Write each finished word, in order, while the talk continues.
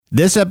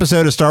This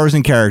episode of Star Wars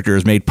in Character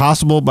is made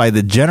possible by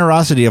the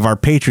generosity of our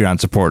Patreon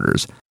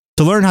supporters.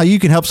 To learn how you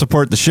can help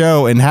support the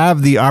show and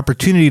have the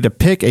opportunity to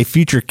pick a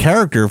future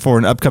character for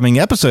an upcoming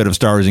episode of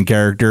Star Wars in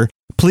Character,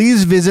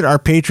 please visit our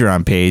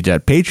Patreon page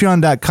at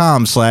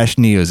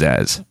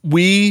patreon.com/neozaz.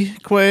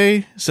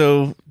 Weequay,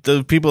 so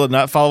the people that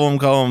not follow him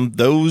call them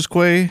those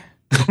Quay?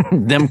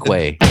 Them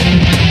Quay.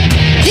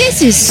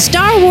 This is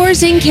Star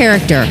Wars in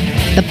Character,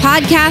 the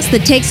podcast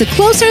that takes a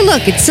closer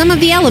look at some of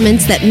the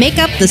elements that make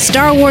up the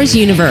Star Wars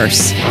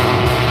universe.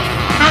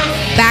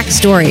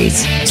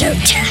 Backstories,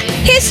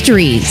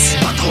 histories,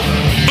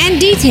 and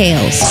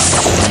details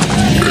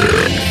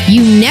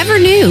you never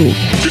knew,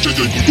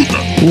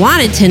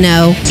 wanted to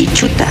know,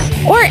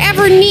 or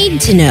ever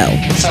need to know.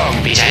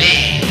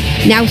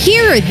 Now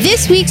here are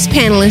this week's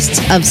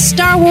panelists of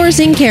Star Wars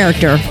in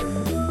Character.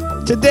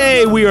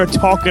 Today we are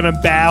talking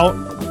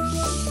about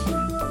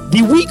the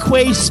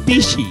Weequay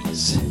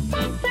species.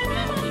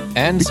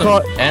 And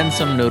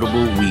some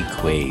notable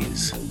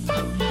Weequays.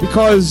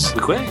 Because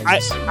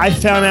I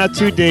found out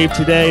too, Dave,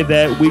 today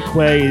that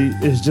Weequay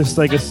is just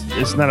like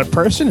it's not a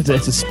person, it's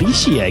a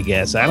species, I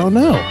guess. I don't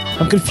know.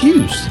 I'm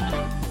confused.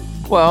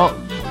 Well,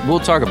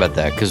 we'll talk about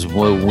that because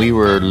when we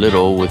were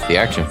little with the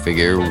action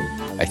figure,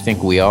 I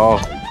think we all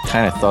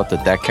kind of thought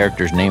that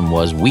character's name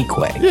was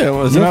Weequay. Yeah,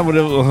 wasn't that what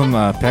it was on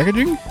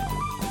packaging?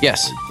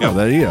 Yes. Oh,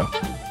 there you go.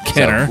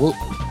 Kenner. So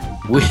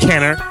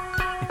Kenner.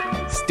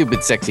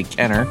 Stupid, sexy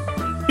Kenner.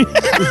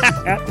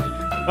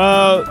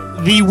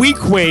 The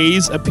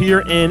Weequays appear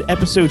in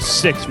Episode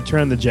 6,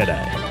 Return of the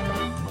Jedi.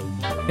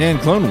 And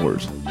Clone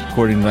Wars,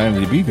 according to the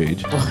IMDb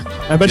page.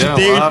 I bet you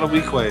Dave, a lot of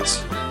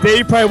Weequays.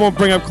 Dave probably won't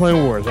bring up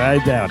Clone Wars. I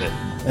doubt it.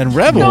 And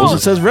Rebels, it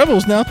says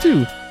Rebels now,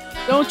 too.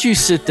 Don't you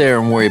sit there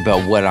and worry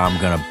about what I'm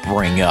going to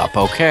bring up,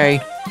 okay?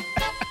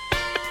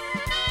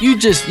 You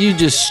just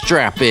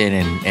strap in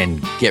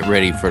and get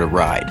ready for the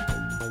ride.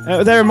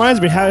 That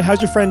reminds me,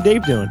 how's your friend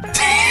Dave doing?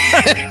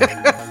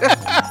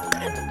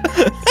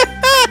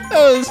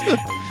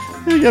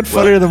 It got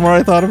funnier the more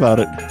I thought about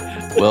it.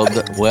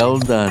 Well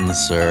done,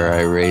 sir.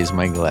 I raise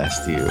my glass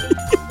to you.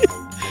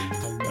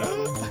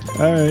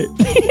 All right.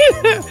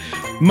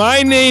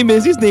 My name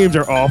is... These names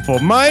are awful.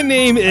 My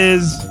name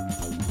is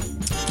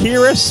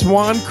Kira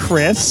Swan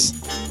Chris.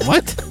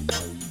 What?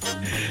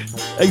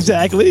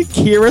 Exactly.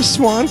 Kira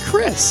Swan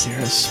Chris.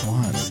 Kira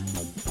Swan.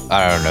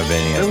 I don't know of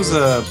any It was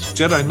a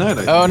Jedi Knight, I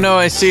think. Oh, no,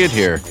 I see it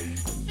here.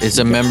 It's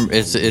a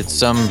It's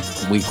some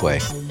Weequay.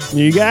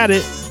 You got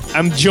it.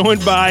 I'm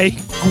joined by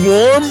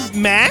Gorm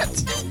Matt.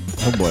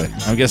 Oh boy,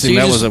 I'm guessing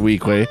that was a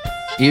Weequay.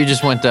 You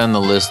just went down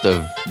the list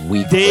of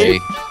Weequay.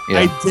 Dave,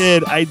 Yeah.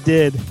 I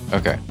did.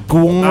 Okay.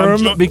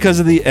 Gorm because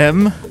of the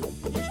M?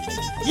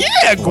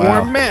 Yeah, Gorm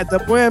Wow. Matt. The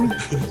Gwem.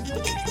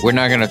 We're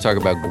not going to talk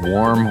about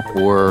Gorm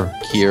or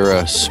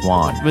Kira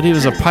Swan. But he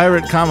was a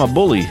pirate,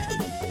 bully.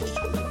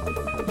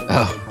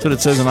 Oh, That's what it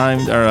says in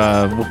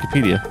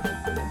Wikipedia.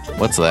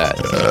 what's that?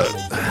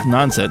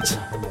 Nonsense.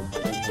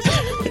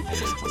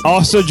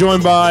 Also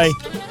joined by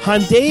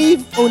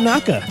Handave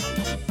Onaka.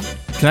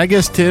 Can I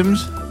guess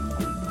Tim's?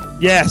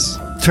 Yes.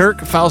 Turk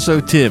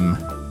Falso Tim.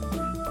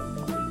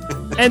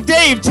 And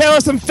Dave, tell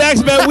us some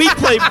facts about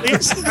Weequay,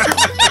 please.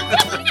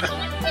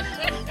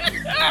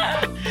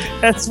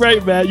 That's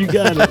right, Matt. You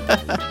got it.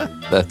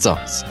 That's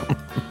awesome.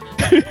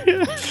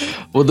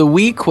 Well, the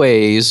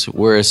Weequays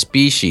were a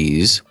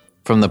species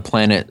from the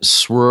planet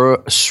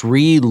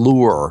Sri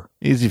Lure.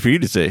 Easy for you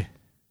to say.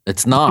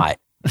 It's not.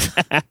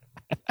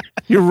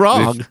 You're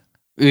wrong.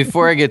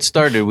 Before I get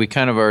started, we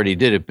kind of already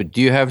did it, but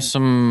do you have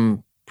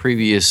some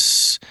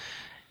previous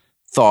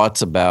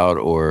thoughts about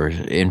or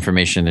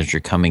information that you're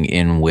coming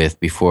in with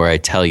before I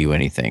tell you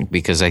anything?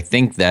 Because I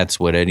think that's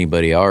what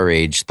anybody our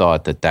age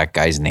thought that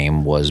guy's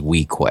name was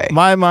Weequay.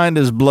 My mind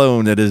is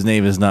blown that his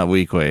name is not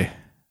Weequay.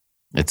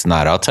 It's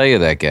not. I'll tell you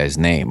that guy's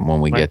name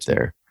when we get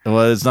there.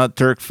 Well, it's not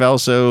Turk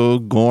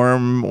Falso,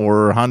 Gorm,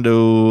 or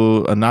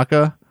Hondo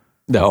Anaka?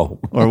 No.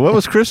 Or what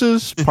was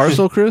Chris's?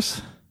 Parcel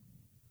Chris?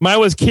 Mine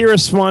was Kira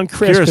Swan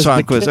Chris. Kira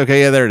Swan Chris.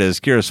 Okay, yeah, there it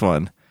is. Kira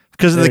Swan.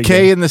 Because of the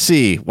K and the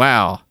C.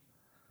 Wow.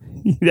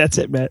 That's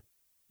it, Matt.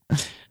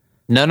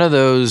 None of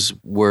those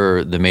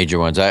were the major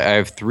ones. I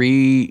have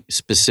three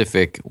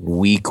specific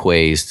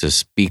Weequays to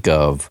speak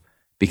of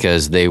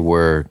because they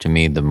were, to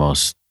me, the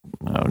most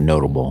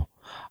notable.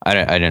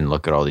 I didn't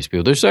look at all these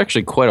people. There's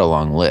actually quite a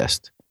long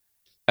list.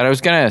 And I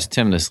was going to ask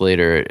Tim this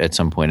later at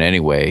some point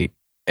anyway,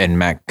 and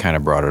Matt kind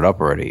of brought it up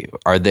already.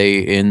 Are they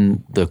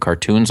in the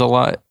cartoons a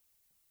lot?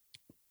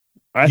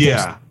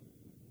 Yeah.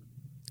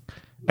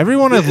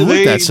 Everyone I've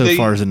looked at so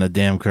far is in a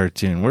damn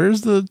cartoon. Where's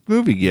the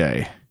movie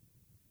guy?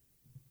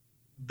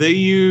 They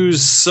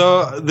use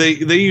so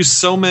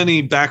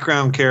many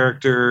background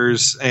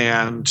characters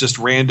and just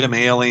random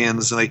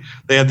aliens, and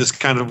they had this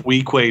kind of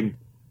Weequay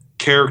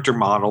character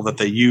model that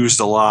they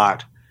used a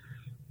lot.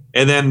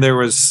 And then there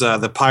was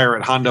the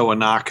pirate Hondo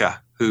Anaka,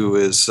 who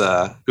is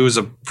a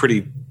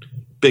pretty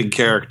big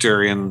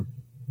character in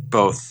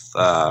both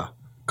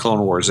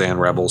Clone Wars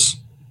and Rebels.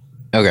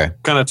 Okay.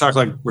 Kind of talk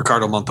like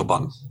Ricardo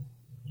Montalban.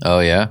 Oh,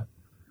 yeah?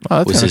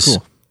 Oh, that's kind of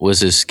cool. Was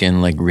his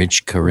skin like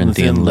rich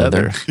Corinthian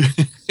leather?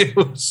 It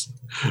was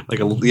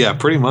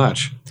pretty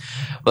much.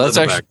 Well,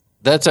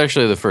 that's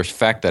actually the first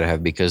fact that I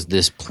have, because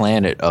this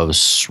planet of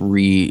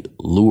Sri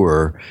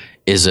Lure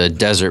is a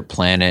desert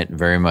planet,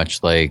 very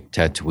much like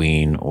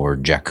Tatooine or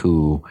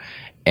Jakku.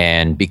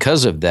 And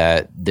because of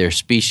that, their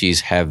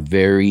species have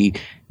very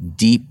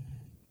deep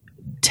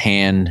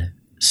tan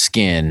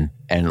skin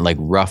and like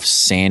rough,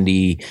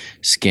 sandy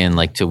skin,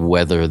 like to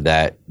weather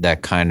that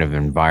kind of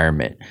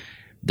environment.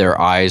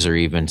 Their eyes are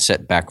even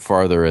set back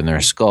farther in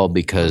their skull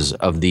because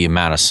of the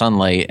amount of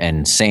sunlight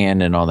and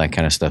sand and all that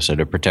kind of stuff. So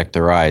to protect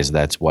their eyes,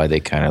 that's why they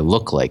kind of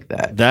look like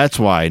that. That's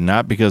why,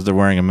 not because they're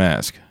wearing a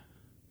mask.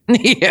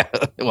 Yeah,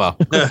 well,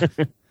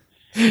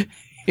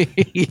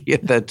 yeah,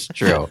 that's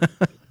true.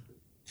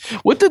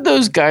 What did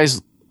those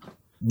guys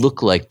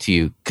look like to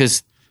you?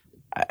 Because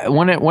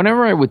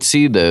whenever I would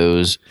see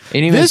those,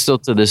 and even still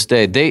to this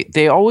day,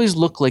 they always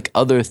look like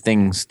other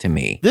things to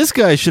me. This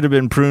guy should have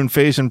been Prune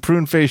Face, and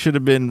Prune Face should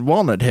have been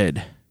Walnut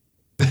Head.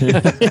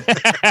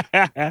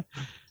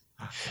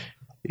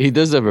 He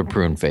does have a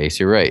prune face.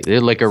 You're right. They're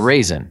like a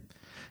raisin.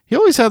 He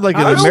always had like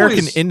an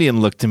American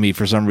Indian look to me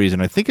for some reason.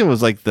 I think it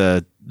was like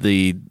the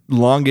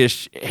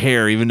longish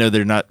hair, even though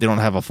they don't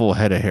have a full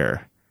head of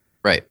hair.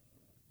 Right.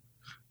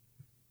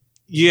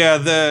 Yeah,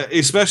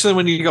 especially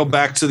when you go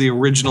back to the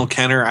original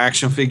Kenner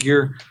action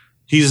figure,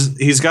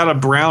 he's got a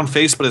brown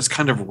face, but it's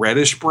kind of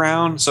reddish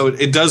brown, so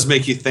it does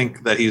make you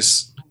think that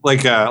he's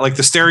like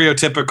the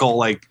stereotypical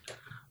like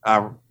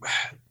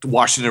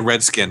Washington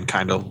Redskin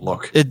kind of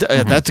look.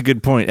 That's a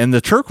good point, and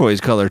the turquoise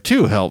color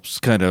too helps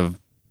kind of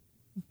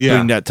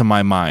bring that to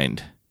my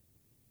mind.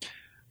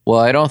 Well,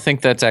 I don't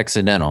think that's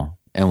accidental,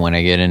 and when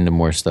I get into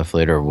more stuff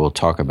later, we'll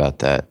talk about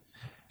that.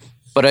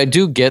 But I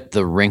do get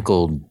the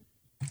wrinkled.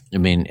 I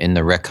mean, in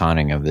the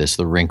retconning of this,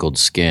 the wrinkled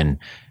skin,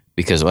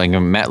 because like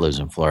Matt lives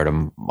in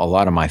Florida. A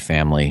lot of my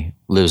family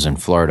lives in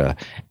Florida,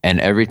 and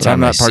every time I'm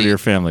not part of your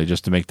family,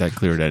 just to make that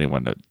clear to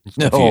anyone that's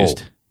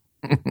confused.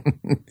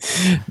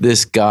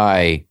 This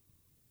guy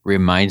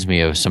reminds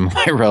me of some of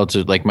my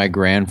relatives, like my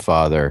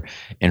grandfather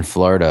in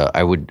Florida.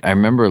 I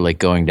remember like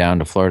going down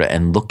to Florida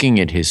and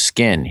looking at his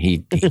skin.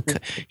 He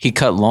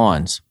cut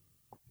lawns.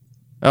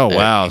 Oh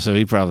wow! So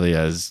he probably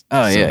has.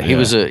 Oh yeah, he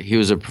was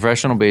a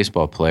professional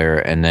baseball player,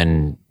 and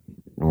then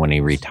when he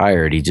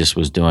retired, he just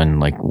was doing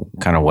like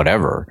kind of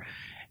whatever.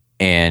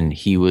 And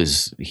he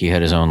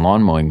had his own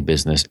lawn mowing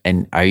business,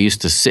 and I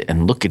used to sit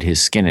and look at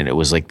his skin, and it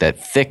was like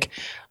that thick,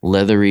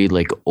 leathery,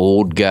 like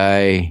old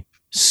guy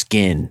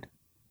skin.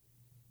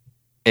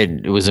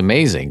 And it was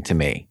amazing to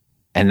me,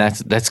 and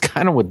that's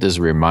kind of what this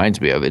reminds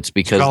me of. It's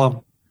because. Call him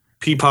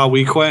Peepaw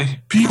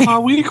Weequay.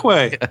 Peepaw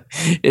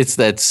Weequay. It's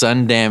that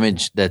sun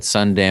damaged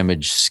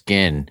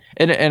skin.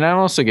 And I'm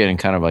also getting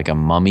kind of like a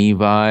mummy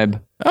vibe.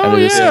 Oh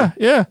yeah.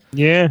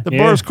 The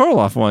Boris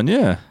Karloff one,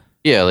 yeah.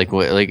 Yeah, like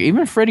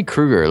even Freddy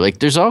Krueger. Like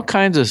there's all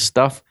kinds of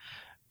stuff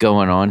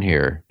going on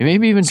here. And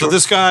maybe even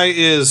this guy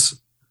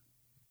is,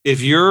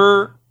 if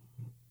you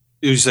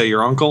say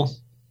your uncle?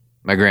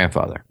 My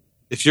grandfather.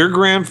 If your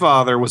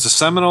grandfather was a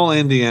Seminole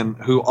Indian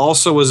who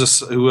also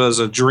was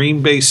a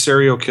dream-based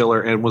serial killer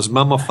and was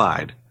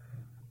mummified,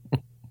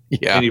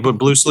 and you put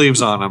blue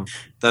sleeves on him,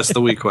 that's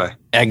the Weequay.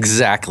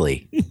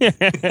 Exactly.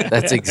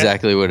 That's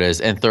exactly what it is.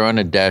 And throw in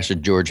a dash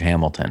of George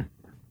Hamilton.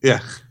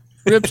 Yeah.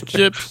 Rips,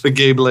 chips. The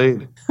gay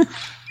blade. But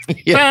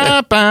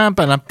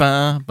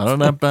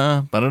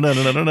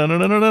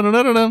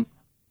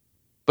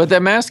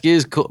that mask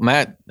is cool.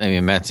 Matt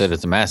said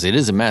it's a mask. It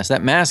is a mask.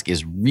 That mask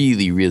is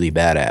really, really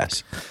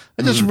badass.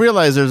 I just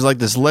realized there's like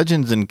this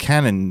Legends and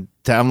Canon.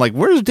 I'm like,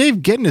 where's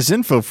Dave getting his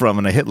info from?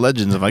 And I hit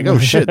Legends. I'm like, oh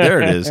shit,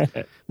 there it is.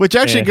 Which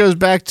actually goes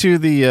back to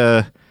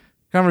the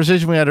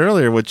conversation we had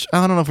earlier, which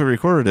I don't know if we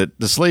recorded it.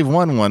 The Slave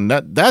one.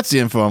 That's the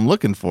info I'm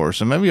looking for.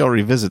 So maybe I'll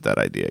revisit that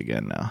idea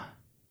again now.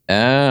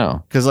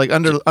 Oh, because like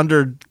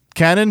under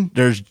Canon,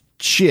 there's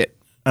shit.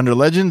 Under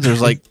Legends,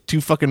 there's like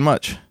too fucking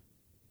much.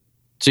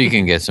 So you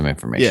can get some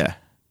information. Yeah.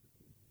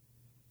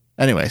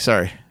 Anyway,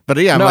 sorry. But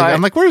yeah,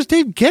 I'm like, where's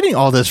Dave getting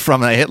all this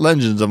from? And I hit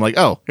Legends. I'm like,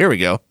 oh, here we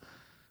go.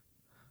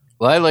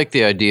 Well, I like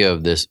the idea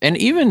of this. And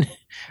even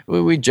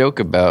we joke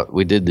about,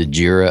 we did the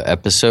Jira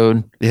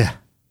episode. Yeah.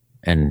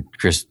 And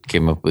Chris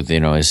came up with,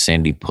 his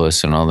Sandy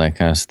Puss and all that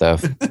kind of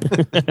stuff.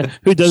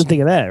 Who doesn't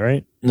think of that,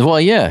 right?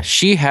 Well, yeah.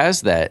 She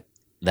has that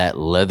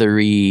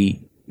leathery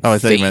I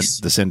thought you meant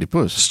the Sandy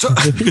Puss.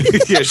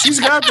 Yeah,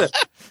 she's got that.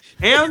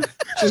 And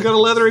she's got a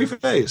leathery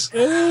face.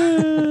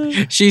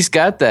 She's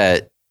got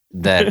that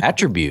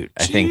attribute,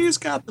 I think. She's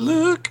got the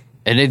look.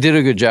 And they did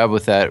a good job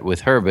with that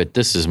with her, but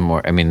this is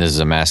more, this is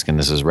a mask and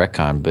this is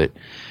retcon, but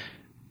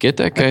get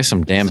that guy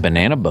some damn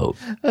banana boat.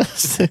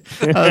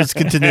 I was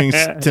continuing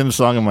Tim's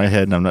song in my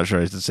head, and I'm not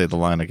sure I should say the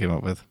line I came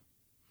up with.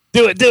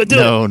 Do it.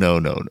 No.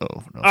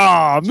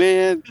 Oh,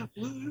 man.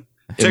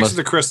 Text it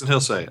to Chris and he'll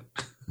say it.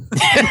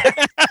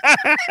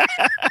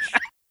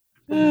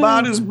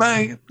 Body's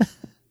banging.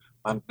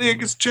 My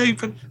dick is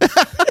chafing.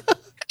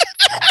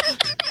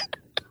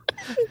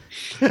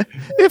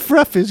 If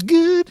rough is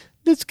good,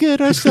 let's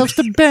get ourselves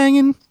to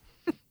banging.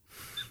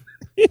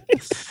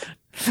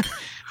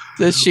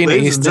 This Sheena Ladies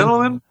and Easton.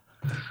 gentlemen,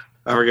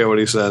 I forget what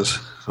he says.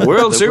 The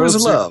World Series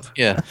of Love.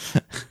 Yeah.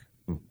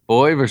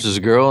 Boy versus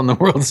girl in the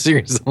World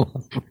Series of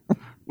Love.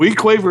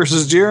 Weequay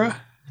versus Jira.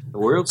 The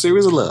World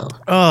Series of Love.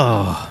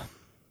 Oh.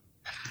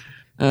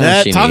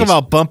 That Sheena talk Easton.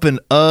 about bumping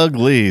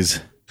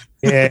uglies.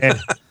 Yeah.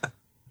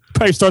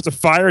 Probably starts a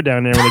fire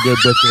down there when they go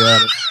butcher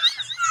at it.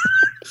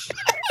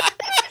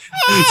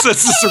 That's the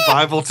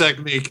survival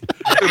technique.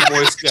 The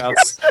Boy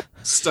Scouts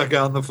stuck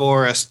out in the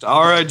forest.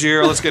 All right,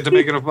 Jira, let's get to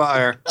making a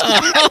fire.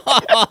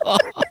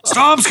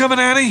 Storm's coming,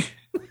 Annie.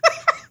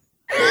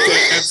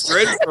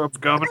 Storm's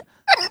coming.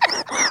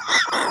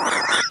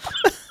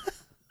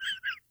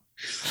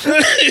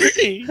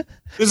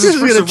 This is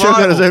for He's going to choke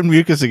out his survival. own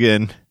mucus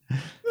again.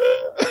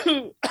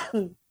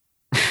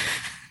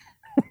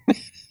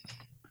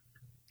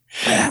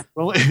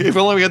 If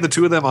only we had the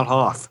two of them on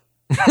Hoth.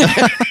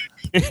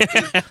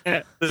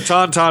 The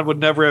Tauntaun would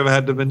never have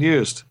had to been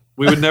used.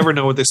 We would never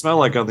know what they smell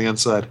like on the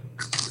inside.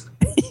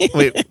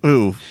 Wait,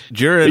 who?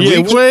 Jira and Yeah,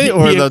 Weequay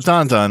or yeah. the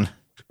Tauntaun?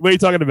 What are you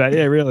talking about?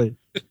 Yeah, really.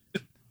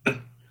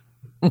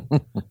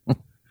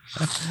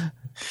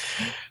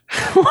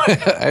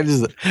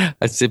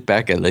 I sit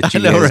back and let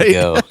you I know, guys right?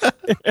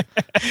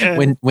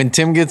 go. When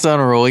Tim gets on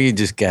a roll, you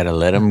just gotta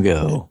let him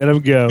go. Let him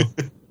go.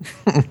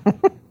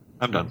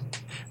 I'm done.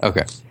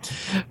 Okay.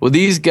 Well,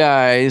 these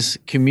guys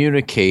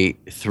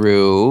communicate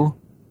through,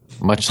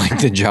 much like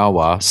the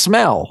Jawa,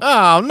 smell.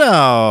 Oh,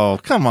 no.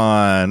 Come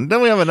on.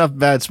 Don't we have enough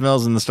bad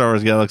smells in the Star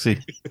Wars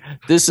galaxy?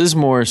 This is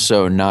more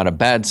so not a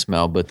bad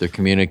smell, but they're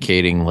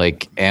communicating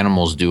like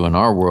animals do in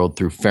our world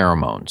through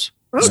pheromones.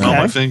 Smell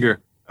my finger.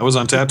 I was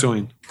on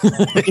Tatooine. You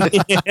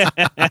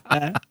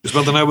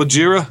spent the night with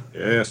Jira?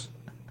 Yes.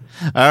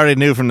 I already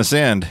knew from the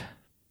sand.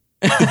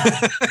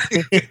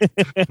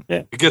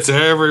 It gets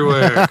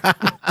everywhere.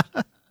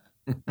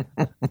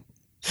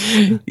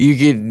 You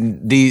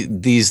get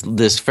this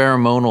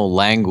pheromonal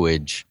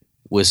language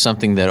was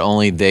something that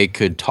only they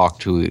could talk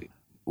to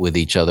with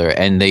each other,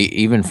 and they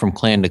even from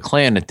clan to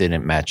clan it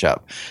didn't match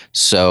up.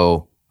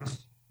 So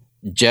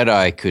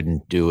Jedi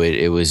couldn't do it.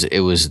 It was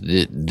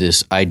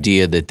this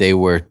idea that they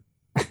were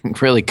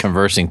really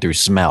conversing through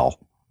smell.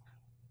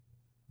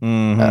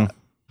 Mm-hmm.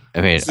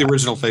 I mean, It's the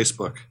original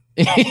Facebook.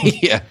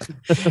 yeah,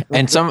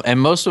 and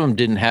most of them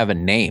didn't have a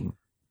name.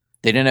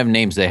 They didn't have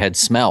names. They had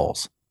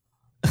smells.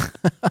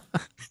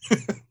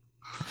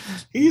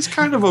 He's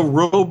kind of a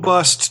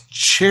robust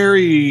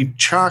cherry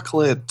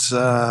chocolate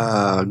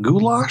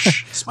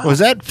goulash smell. Was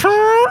that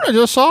I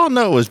just saw?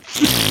 No, it was.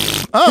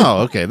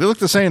 Oh, okay. They look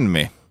the same to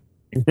me.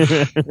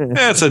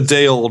 That's a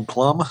day-old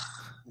plum.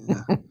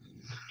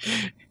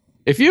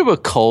 If you have a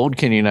cold,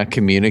 can you not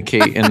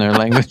communicate in their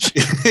language?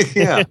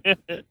 Yeah.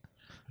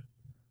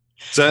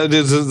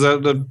 Does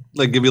that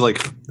like give you like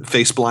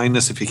face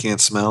blindness if you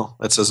can't smell?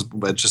 That's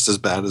just as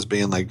bad as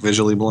being like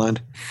visually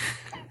blind.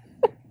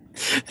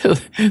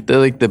 They're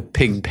like the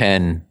pig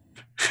pen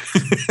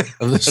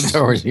of the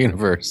Star Wars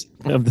universe.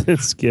 Of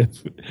this skip.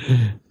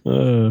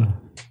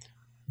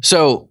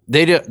 So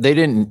they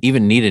didn't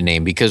even need a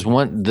name because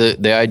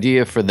the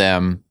idea for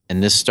them,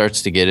 and this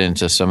starts to get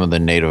into some of the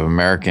Native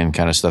American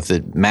kind of stuff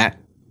that Matt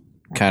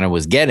kind of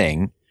was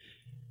getting.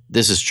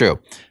 This is true.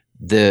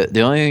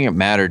 The only thing that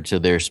mattered to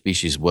their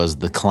species was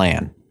the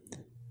clan.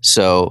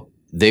 So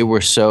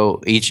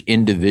each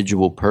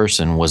individual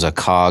person was a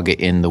cog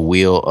in the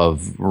wheel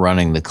of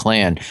running the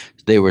clan.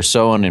 They were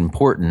so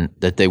unimportant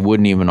that they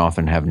wouldn't even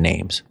often have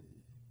names.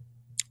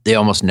 They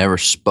almost never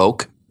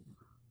spoke.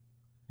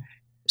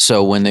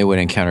 So when they would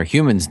encounter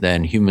humans,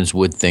 then humans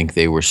would think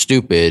they were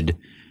stupid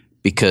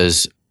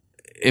because,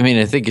 I mean,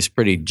 I think it's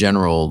pretty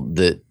general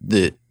that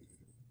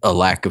a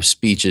lack of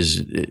speech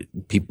is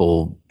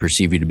people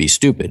perceive you to be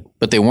stupid,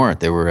 but they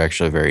weren't. They were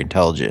actually very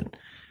intelligent.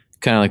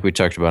 Kind of like we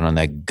talked about on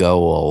that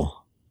Goal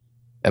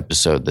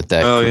episode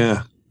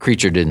that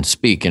creature didn't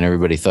speak and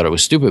everybody thought it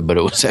was stupid, but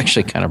it was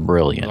actually kind of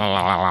brilliant.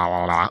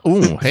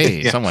 Ooh,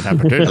 hey, someone had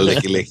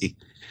Licky,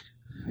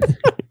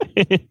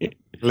 licky.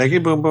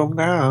 Licky, boom, boom,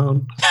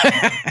 down.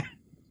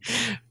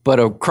 But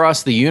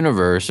across the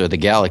universe, or the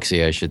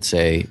galaxy, I should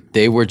say,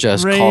 they were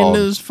just Rain called.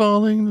 is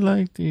falling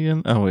like the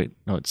end. Oh, wait.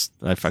 No,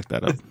 I fucked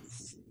that up.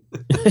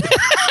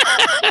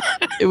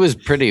 It was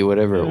pretty,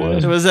 whatever it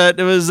was. It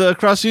was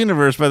Across the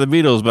Universe by the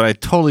Beatles, but I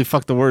totally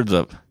fucked the words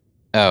up.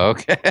 Oh,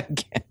 okay.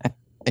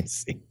 I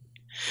see.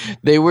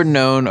 They were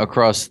known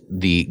across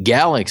the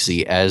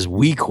galaxy as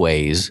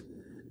Weequays,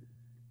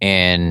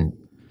 and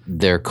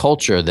their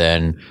culture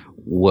then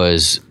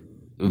was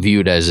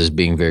viewed as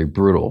being very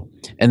brutal.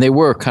 And they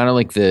were kind of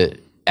like the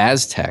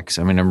Aztecs.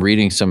 I mean, I'm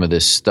reading some of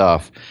this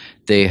stuff.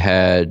 They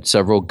had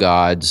several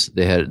gods.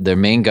 Their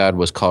main god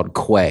was called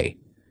Quay.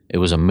 It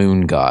was a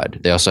moon god.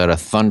 They also had a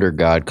thunder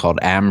god called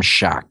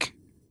Amshak.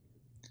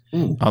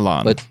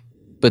 Alon.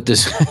 But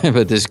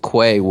this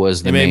Quay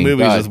was the they made main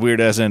movies god. with weird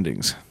ass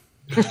endings.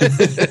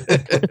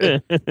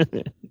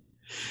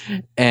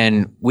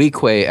 And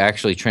Weequay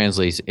actually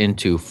translates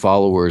into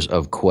followers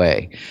of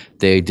Quay.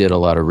 They did a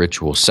lot of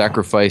ritual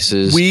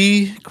sacrifices.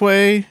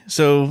 Weequay.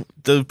 So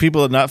the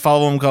people that not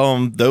follow them call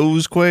them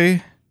those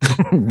Quay.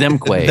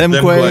 Demquay.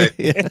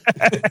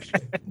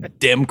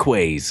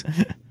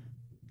 Demquays.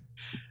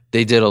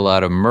 They did a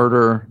lot of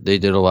murder. They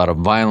did a lot of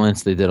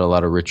violence. They did a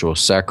lot of ritual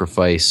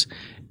sacrifice.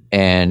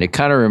 And it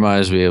kind of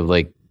reminds me of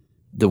like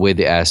the way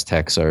the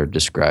Aztecs are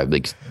described.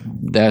 Like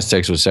the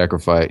Aztecs would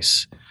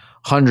sacrifice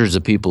hundreds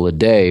of people a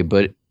day,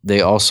 but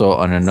they also,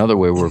 on another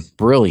way, were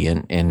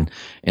brilliant in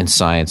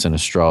science and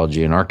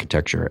astrology and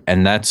architecture.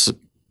 And that's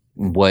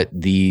what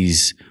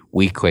these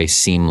Weequay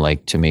seem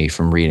like to me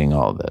from reading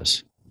all of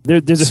this.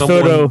 There's a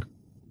photo.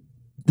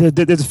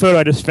 There's a photo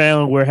I just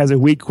found where it has a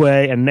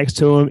Weequay, and next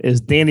to him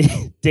is Danny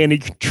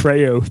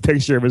Trejo's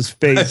picture of his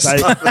face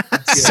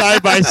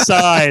side by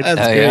side.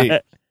 That's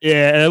great.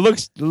 Yeah, and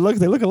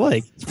they look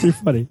alike. It's pretty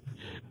funny.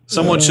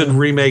 Someone should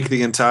remake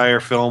the entire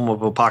film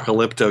of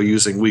Apocalypto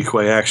using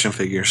Weequay action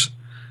figures.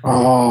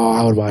 Oh,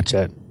 I would watch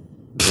that.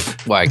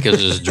 Why?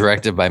 Because it was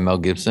directed by Mel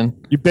Gibson?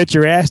 You bet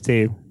your ass,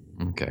 Dave.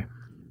 Okay.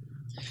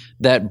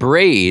 That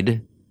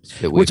braid...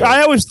 Which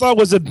I always thought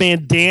was a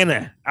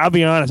bandana. I'll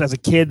be honest, as a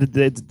kid,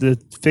 the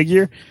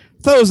figure,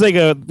 I thought it was like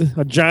a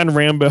John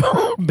Rambo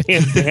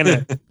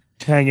bandana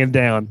hanging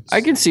down.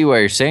 I can see why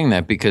you're saying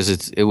that,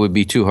 because it would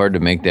be too hard to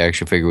make the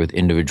action figure with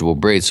individual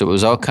braids. So it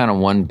was all kind of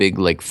one big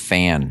like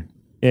fan.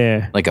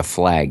 Yeah. Like a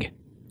flag.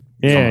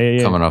 Yeah,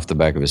 coming off the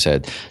back of his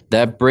head.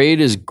 That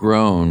braid is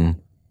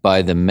grown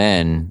by the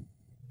men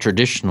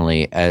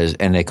traditionally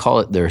and they call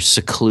it their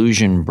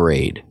seclusion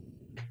braid.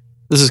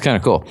 This is kind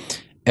of cool.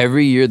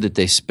 Every year that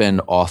they spend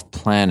off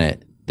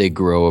planet, they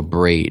grow a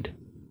braid.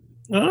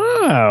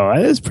 Oh,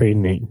 that is pretty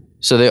neat.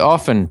 So they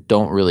often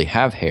don't really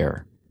have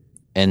hair.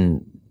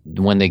 And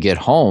when they get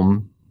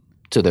home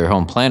to their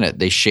home planet,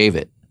 they shave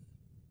it.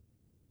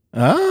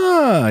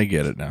 Ah, I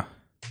get it now.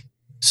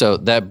 So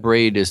that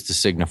braid is to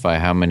signify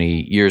how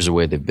many years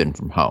away they've been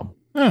from home.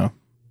 Oh.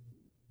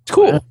 It's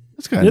cool.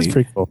 That's kind of neat.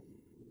 pretty cool.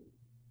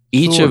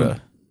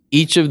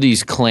 Each of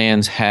these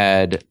clans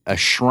had a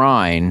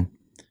shrine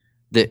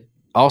that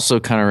also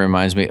kind of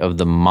reminds me of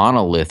the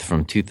monolith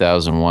from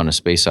 2001, A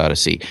Space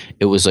Odyssey.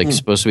 It was like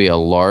supposed to be a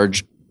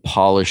large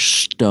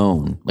polished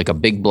stone, like a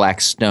big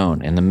black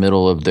stone in the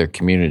middle of their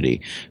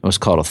community. It was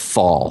called a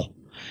thal.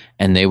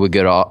 And they would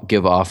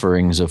give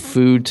offerings of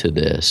food to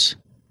this.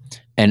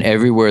 And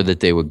everywhere that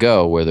they would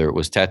go, whether it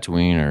was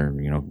Tatooine or,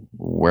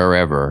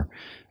 wherever,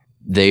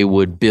 they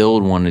would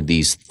build one of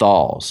these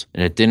thals.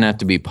 And it didn't have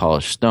to be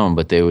polished stone,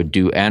 but they would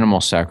do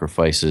animal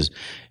sacrifices.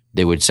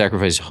 They would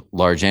sacrifice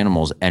large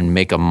animals and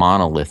make a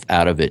monolith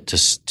out of it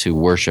to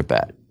worship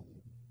at.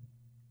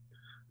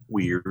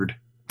 Weird.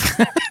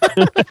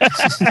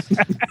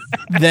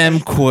 Them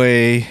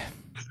Quay.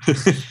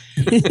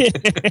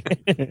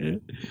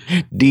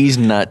 These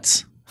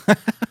nuts.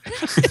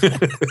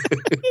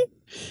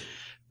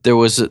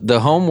 The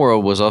home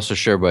world was also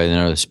shared by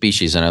another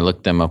species, and I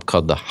looked them up,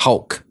 called the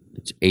Hulk.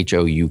 It's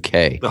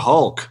H-O-U-K. The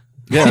Hulk.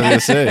 Yeah, I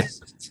was going to say.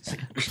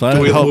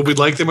 Would we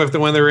like them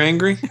when they're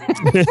angry?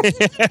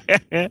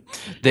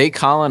 They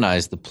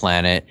colonized the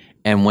planet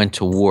and went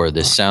to war.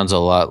 This sounds a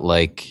lot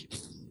like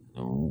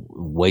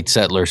white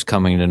settlers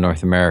coming to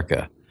North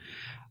America.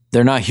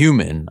 They're not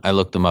human. I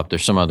looked them up. They're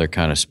some other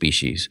kind of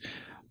species.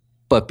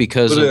 But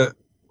because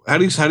how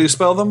do you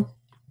spell them?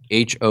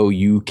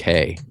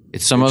 H-O-U-K.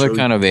 It's some other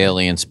kind of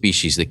alien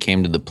species that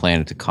came to the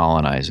planet to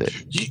colonize it.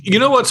 You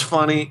know what's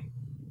funny?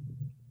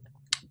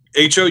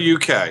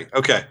 H-O-U-K.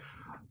 Okay.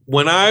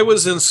 When I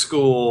was in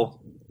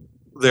school,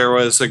 there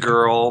was a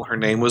girl. Her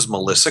name was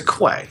Melissa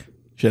Quay.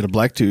 She had a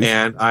black tooth.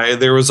 And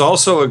there was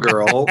also a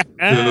girl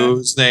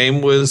whose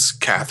name was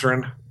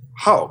Catherine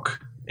Houk.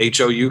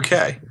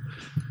 H-O-U-K.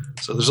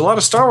 So there's a lot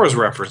of Star Wars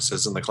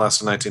references in the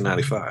class of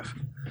 1995.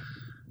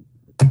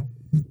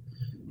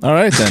 All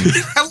right, then.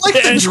 I like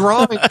the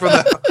drawing for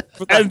that.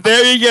 And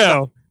there you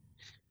go.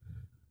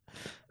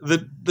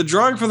 The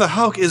drawing for the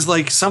Hulk is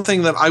like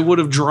something that I would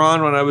have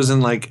drawn when I was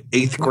in like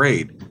 8th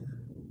grade.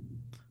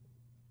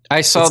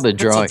 I saw the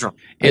drawing.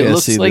 It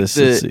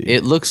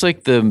looks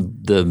like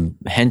the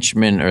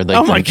henchman or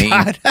like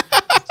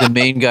the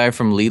main guy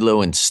from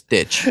Lilo and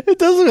Stitch. It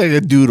does look like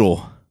a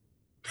doodle.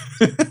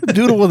 A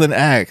doodle with an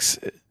axe.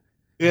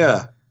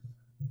 Yeah.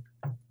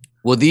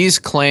 Well, these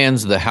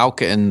clans, the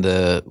Hauka and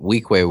the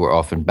Weequay, were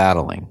often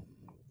battling.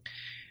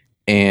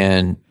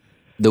 And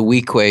the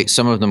Weequay,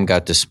 some of them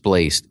got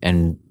displaced.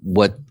 And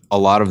what a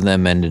lot of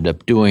them ended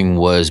up doing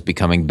was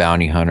becoming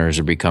bounty hunters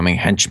or becoming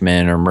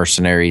henchmen or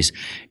mercenaries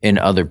in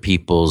other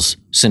people's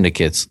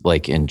syndicates,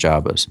 like in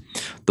Jabba's.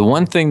 The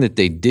one thing that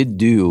they did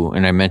do,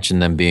 and I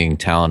mentioned them being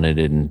talented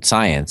in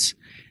science,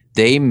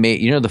 they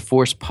made, the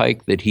Force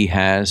Pike that he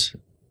has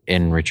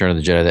in Return of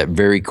the Jedi, that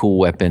very cool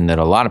weapon that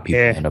a lot of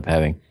people end up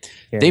having.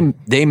 Yeah.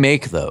 They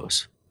make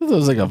those. It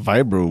was like a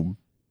vibro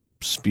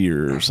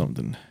spear or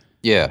something.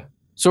 Yeah,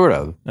 sort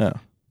of. Yeah.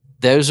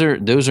 Those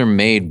are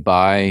made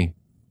by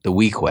the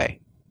Weequay,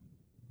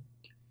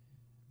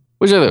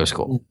 which I thought was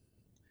cool.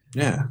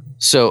 Yeah.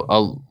 So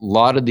a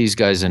lot of these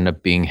guys end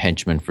up being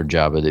henchmen for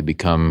Jabba. They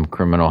become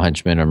criminal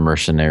henchmen or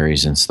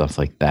mercenaries and stuff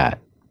like that.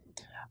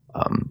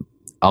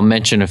 I'll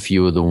mention a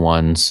few of the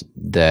ones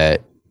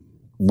that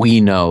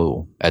we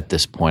know at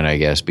this point, I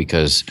guess,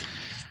 because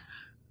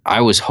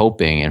I was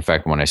hoping, in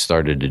fact, when I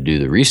started to do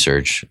the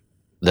research,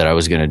 that I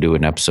was going to do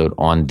an episode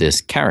on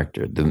this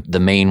character, the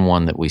main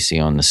one that we see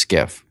on the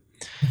skiff.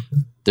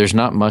 There's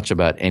not much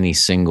about any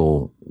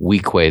single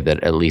Weequay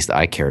that at least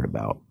I cared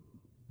about,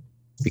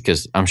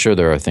 because I'm sure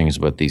there are things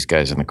about these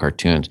guys in the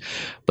cartoons.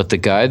 But the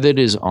guy that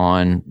is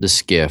on the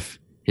skiff,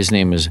 his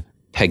name is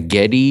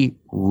Spaghetti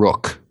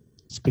Rook.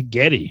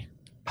 Spaghetti.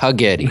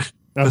 Spaghetti.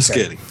 Okay.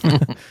 Spaghetti.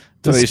 That's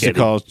what I used to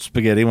call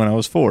spaghetti when I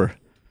was 4.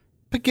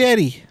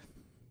 Spaghetti.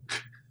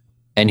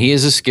 And he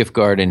is a skiff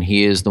guard, and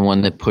he is the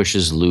one that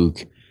pushes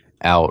Luke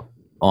out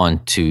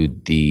onto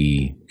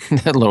the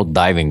that little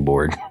diving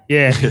board.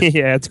 Yeah,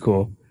 yeah, that's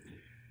cool.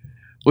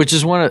 Which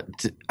is one of,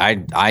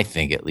 I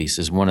think at least,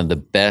 is one of the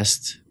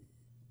best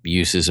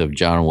uses of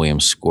John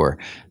Williams' score.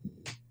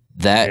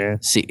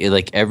 That see,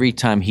 like every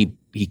time he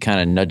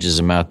kind of nudges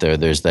him out there,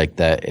 there's like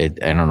that. I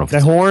don't know if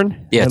that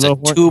horn. Yeah, it's a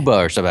tuba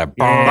or something.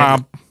 Yeah.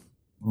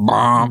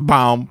 Bomb,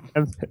 bomb,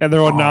 and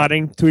they're all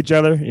nodding to each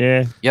other.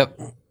 Yeah. Yep.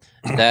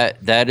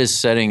 That is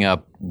setting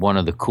up one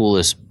of the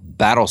coolest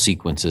battle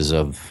sequences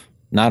of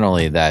not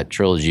only that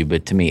trilogy,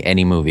 but to me,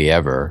 any movie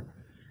ever.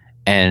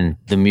 And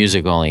the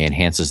music only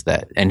enhances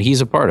that. And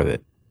he's a part of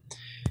it.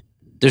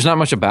 There's not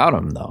much about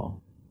him,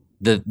 though.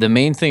 The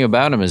main thing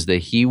about him is that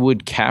he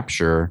would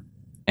capture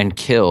and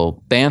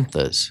kill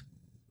banthas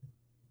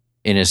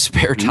in his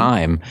spare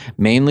time,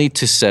 mainly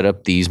to set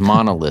up these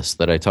monoliths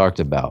that I talked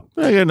about.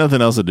 I got nothing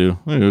else to do.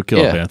 I'm going to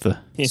kill a bantha.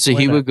 Yeah, so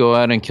he would go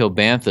out and kill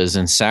banthas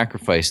and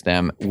sacrifice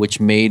them, which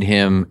made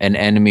him an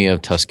enemy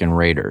of Tusken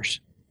Raiders.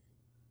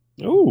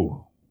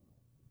 Ooh.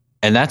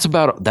 And that's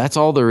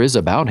all there is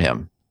about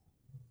him.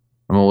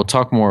 I mean, we'll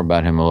talk more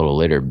about him a little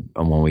later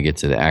when we get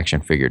to the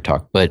action figure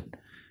talk, but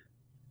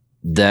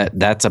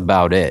that's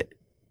about it.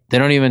 They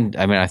don't even,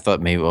 I mean, I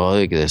thought maybe, well,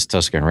 look at this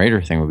Tusken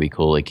Raider thing would be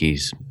cool. Like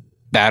he's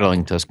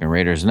battling Tusken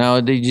Raiders.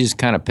 No, they just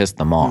kind of pissed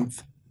them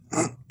off.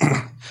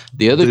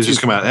 The other two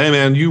just come out. Hey,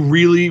 man, you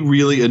really,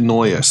 really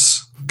annoy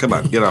us. Come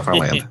on, get off our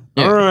land.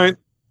 Yeah. All right.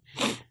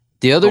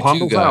 The other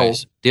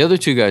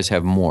two guys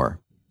have more.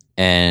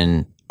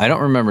 And I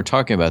don't remember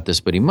talking about this,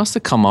 but he must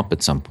have come up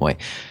at some point.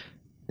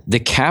 The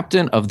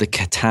captain of the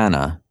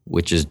Katana,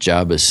 which is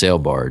Jabba's sail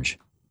barge,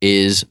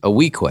 is a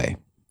Weequay.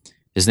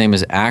 His name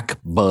is Ak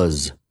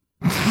Buzz.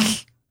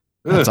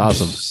 That's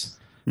awesome.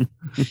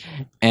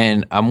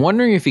 And I'm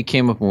wondering if he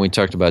came up when we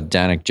talked about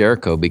Danik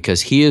Jericho,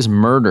 because he is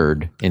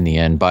murdered in the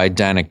end by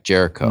Danik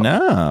Jericho.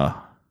 No.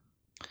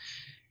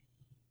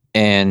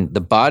 And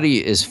the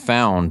body is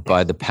found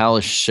by the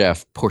palace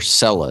chef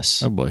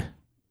Porcellus. Oh boy.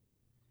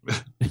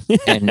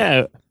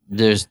 And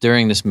there's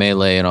during this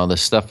melee and all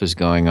this stuff is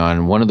going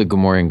on, one of the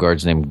Gamorrean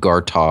guards named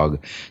Gartog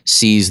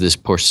sees this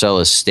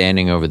Porcellus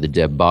standing over the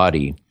dead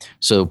body.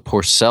 So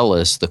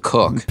Porcellus, the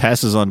cook,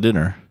 passes on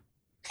dinner.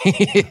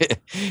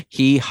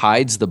 He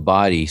hides the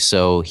body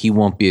so he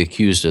won't be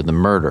accused of the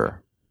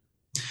murder.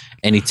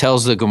 And he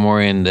tells the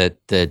Gamorrean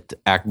that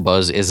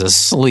Akbuz is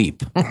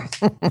asleep.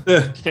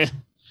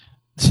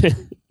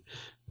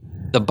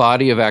 The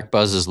body of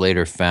Akbuz is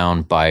later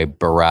found by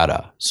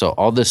Barada. So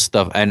all this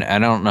stuff, and I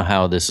don't know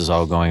how this is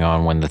all going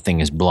on when the thing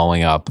is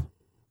blowing up.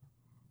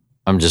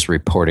 I'm just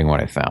reporting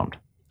what I found.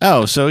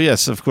 Oh, so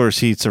yes, of course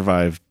he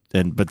survived,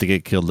 but they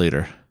get killed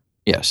later.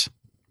 Yes.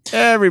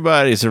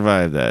 Everybody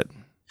survived that.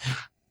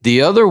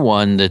 The other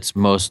one that's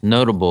most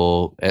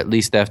notable, at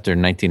least after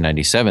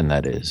 1997,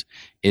 that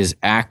is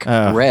Ak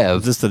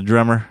Rev. Is this the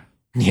drummer?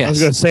 Yes. I was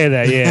going to say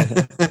that, yeah.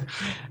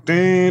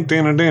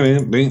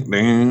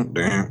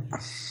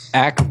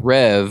 Ak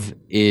Rev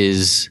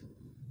is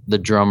the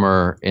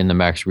drummer in the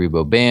Max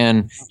Rebo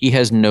band. He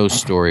has no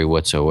story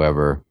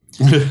whatsoever.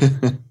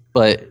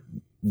 But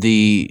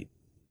he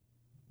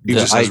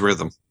just has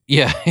rhythm.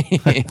 Yeah.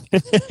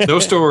 No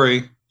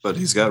story, but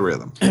he's got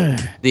rhythm.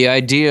 The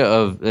idea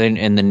of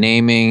and the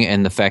naming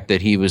and the fact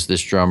that he was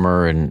this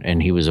drummer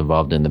and he was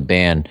involved in the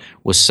band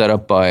was set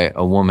up by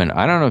a woman.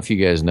 I don't know if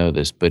you guys know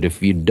this, but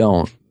if you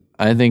don't,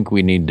 I think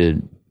we need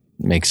to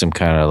make some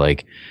kind of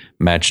like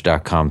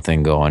Match.com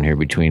thing go on here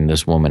between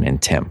this woman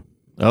and Tim.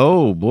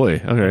 Oh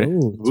boy. Okay.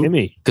 Ooh,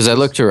 Timmy. Because I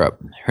looked her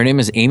up. Her name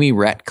is Amy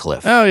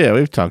Ratcliffe. Oh yeah,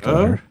 we've talked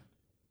about her.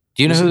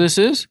 Do you know who this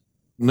is?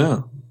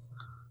 No.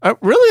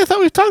 Really? I thought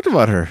we've talked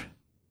about her.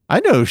 I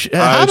know.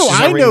 How do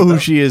I know who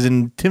she is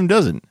and Tim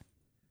doesn't?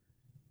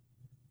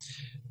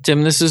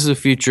 Tim, this is the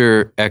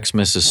future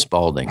ex-Mrs.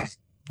 Spaulding.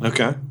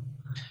 Okay.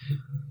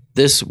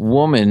 This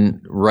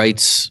woman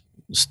writes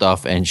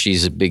stuff and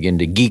she's big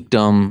into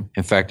geekdom.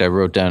 In fact, I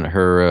wrote down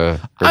her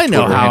I know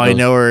Twitter how handle. I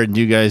know her and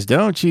you guys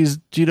don't. She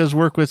does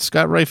work with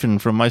Scott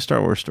Rifen from My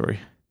Star Wars Story.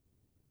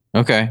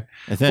 Okay.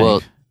 I think.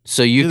 Well,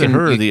 so you either can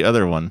her or the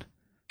other one.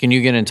 Can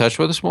you get in touch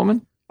with this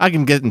woman? I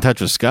can get in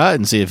touch with Scott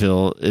and see if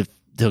he'll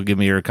give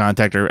me her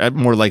contact, or I'd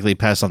more likely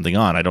pass something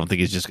on. I don't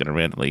think he's just going to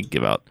randomly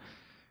give out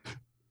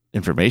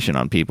information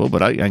on people,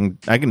 but I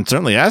can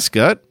certainly ask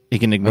Scott. He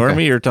can ignore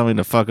me or tell me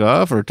to fuck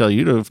off, or tell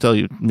me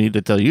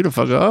to tell you to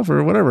fuck off,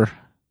 or whatever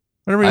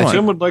you want.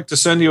 Tim would like to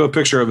send you a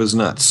picture of his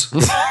nuts.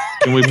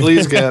 Can we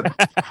please get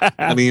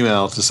an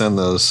email to send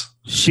those?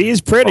 She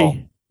is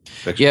pretty.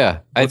 Pictures? Yeah,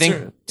 I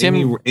think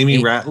Tim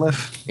Amy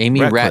Ratcliffe.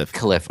 Amy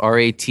Ratcliffe,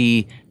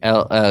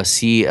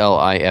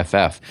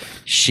 RATCLIFF.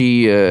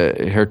 She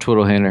her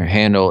Twitter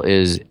handle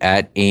is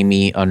at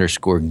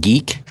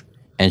Amy_geek,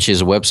 and she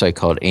has a website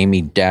called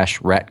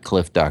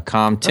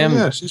amy-ratcliffe.com. Tim,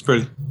 yeah, she's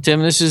pretty.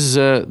 Tim, this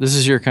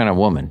is your kind of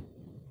woman.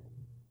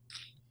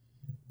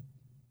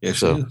 Yeah,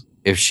 so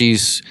if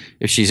she's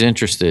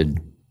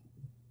interested,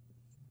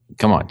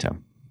 come on,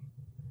 Tim.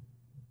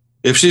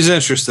 If she's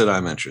interested,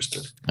 I'm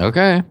interested.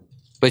 Okay.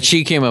 But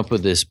she came up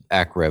with this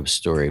Akreb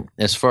story.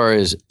 As far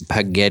as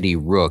Spaghetti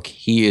Rook,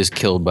 he is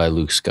killed by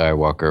Luke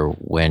Skywalker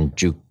when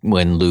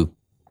Luke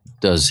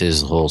does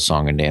his whole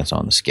song and dance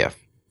on the skiff.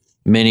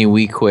 Many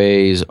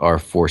Weequays are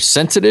force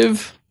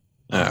sensitive.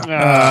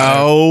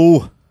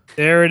 Oh.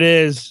 There it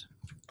is.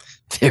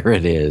 There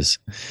it is.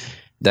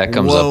 That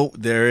comes up.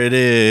 There it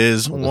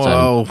is.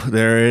 Whoa,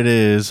 there it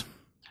is.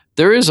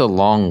 There is a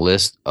long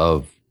list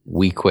of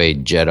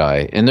Weequay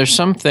Jedi, and there's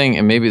something,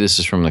 and maybe this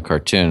is from the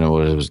cartoon, and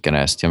what I was going to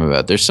ask Tim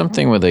about. There's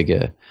something with like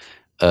a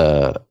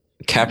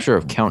capture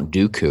of Count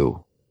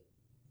Dooku.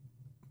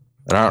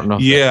 I don't know.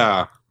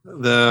 Yeah,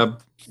 I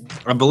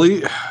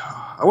believe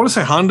I want to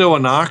say Hondo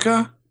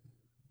Anaka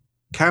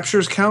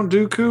captures Count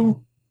Dooku.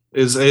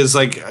 Is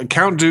like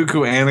Count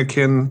Dooku,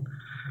 Anakin,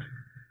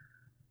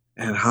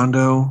 and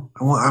Hondo.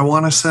 I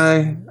want to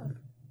say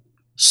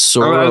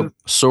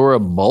Sora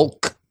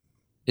Bulk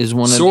is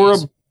one of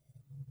these.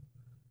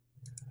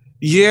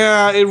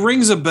 Yeah, it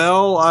rings a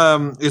bell.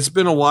 It's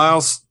been a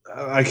while.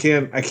 I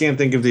can't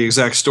think of the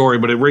exact story,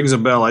 but it rings a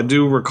bell. I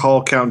do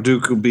recall Count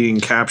Dooku being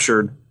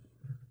captured.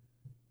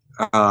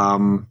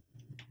 But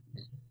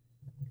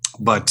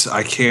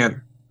I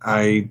can't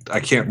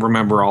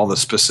remember all the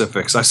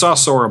specifics. I saw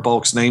Sora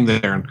Bulk's name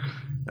there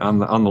on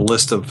the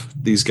list of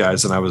these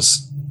guys, and I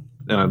was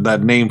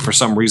that name for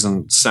some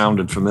reason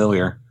sounded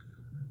familiar.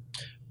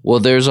 Well,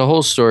 there's a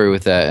whole story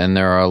with that, and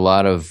there are a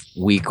lot of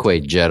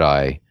Weequay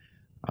Jedi.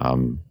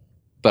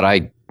 But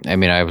I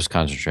was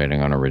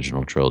concentrating on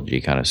original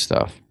trilogy kind of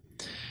stuff.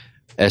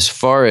 As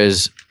far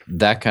as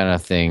that kind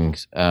of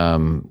things,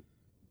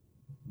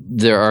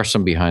 there are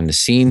some behind the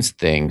scenes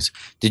things.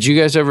 Did you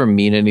guys ever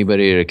meet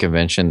anybody at a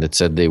convention that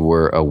said they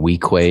were a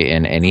Weequay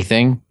in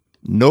anything?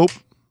 Nope.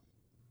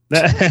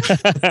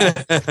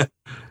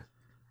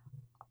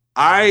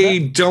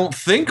 I don't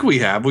think we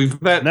have.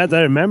 We've met. Not that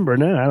I remember.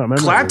 No, I don't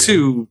remember.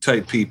 Klaatu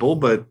type people,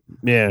 but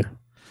yeah.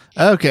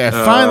 Okay,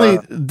 finally,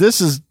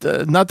 this is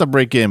not to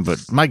break in,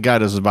 but my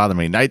God, this is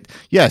bothering me.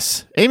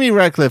 Yes, Amy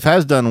Ratcliffe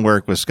has done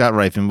work with Scott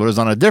Rifen, but it was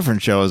on a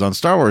different show. It was on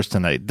Star Wars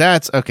Tonight.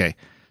 That's okay.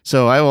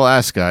 So I will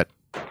ask Scott,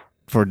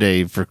 for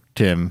Dave, for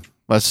Tim.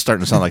 Well, it's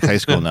starting to sound like high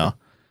school now.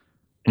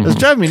 It's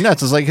driving me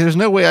nuts. It's like, there's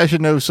no way I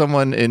should know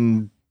someone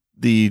in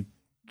the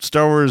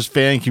Star Wars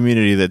fan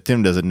community that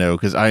Tim doesn't know,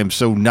 because I am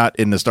so not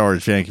in the Star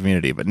Wars fan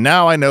community. But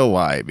now I know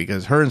why,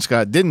 because her and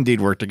Scott did indeed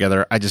work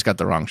together. I just got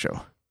the wrong show.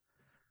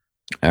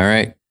 All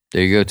right.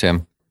 There you go,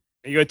 Tim.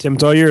 There you go, Tim.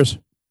 It's all yours.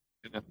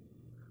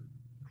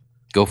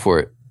 Go for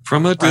it.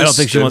 From a distance. I don't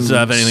think she wants to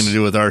have anything to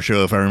do with our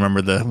show, if I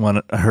remember the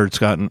one I heard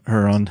Scott and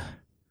her on.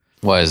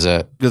 Why is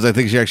that? Because I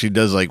think she actually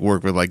does like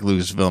work with like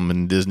Lucasfilm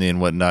and Disney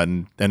and whatnot,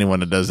 and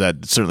anyone that does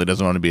that certainly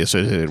doesn't want to be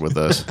associated with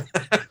us.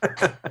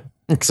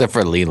 Except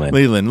for Leland.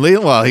 Leland,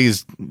 well,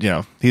 he's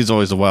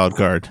always a wild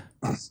card.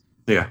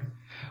 Yeah.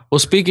 Well,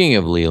 speaking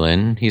of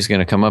Leland, he's going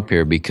to come up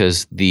here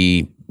because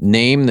the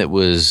name that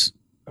was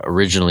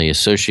originally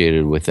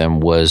associated with them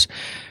was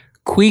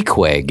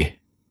Queequeg,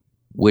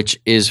 which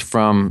is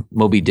from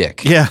Moby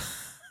Dick. Yeah.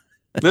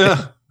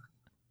 Yeah.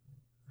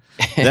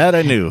 That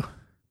I knew.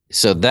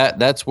 So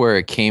that's where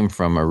it came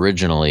from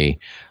originally.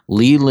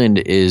 Leland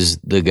is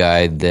the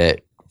guy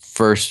that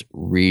first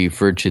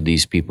referred to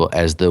these people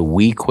as the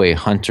Weequay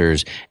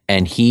Hunters,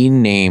 and he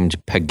named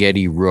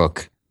Spaghetti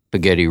Rook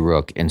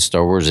in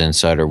Star Wars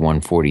Insider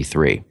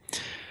 143.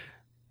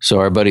 So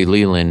our buddy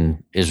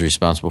Leland is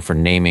responsible for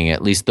naming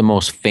at least the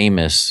most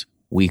famous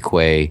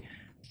Weequay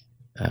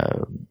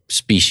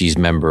species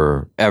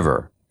member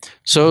ever.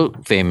 So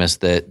famous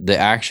that the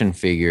action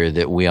figure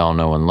that we all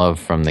know and love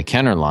from the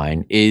Kenner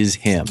line is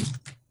him.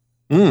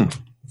 I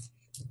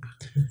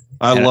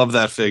love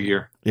that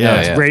figure.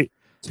 Yeah, it's great.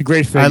 It's a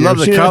great figure. I love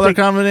the color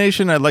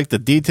combination. I like the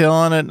detail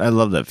on it. I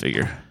love that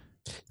figure.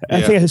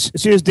 I think as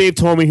soon as Dave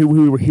told me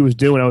who he was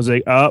doing, I was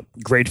like, "Oh,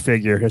 great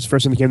figure!" It's the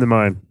first thing that came to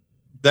mind.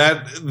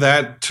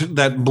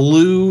 That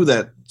blue,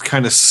 that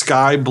kind of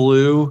sky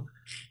blue,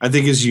 I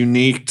think is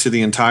unique to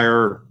the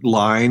entire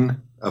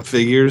line of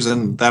figures,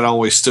 and that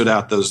always stood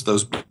out.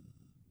 Those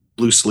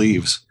blue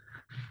sleeves,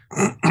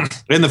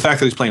 and the fact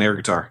that he's playing air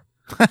guitar.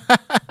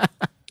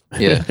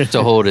 Yeah,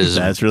 to hold his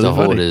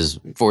hold his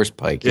force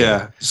pike.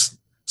 Yeah,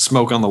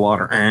 smoke on the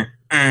water.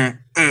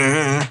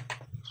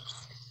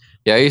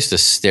 Yeah, I used to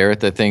stare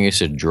at that thing. I used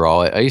to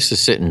draw it. I used to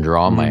sit and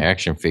draw my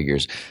action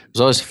figures. I was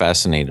always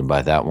fascinated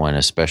by that one,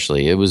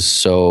 especially. It was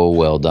so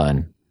well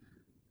done.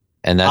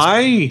 And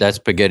that's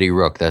Spaghetti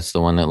Rook. That's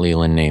the one that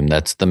Leland named.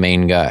 That's the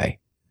main guy.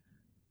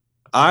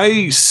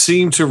 I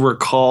seem to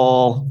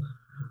recall.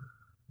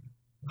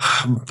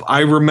 I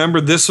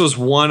remember this was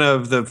one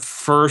of the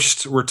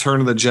first Return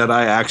of the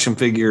Jedi action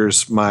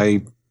figures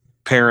my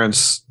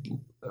parents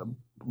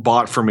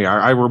bought for me.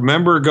 I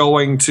remember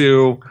going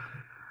to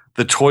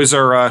the Toys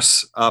R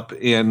Us up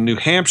in New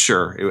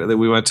Hampshire.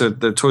 We went to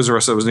the Toys R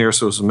Us that was near us.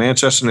 So it was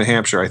Manchester, New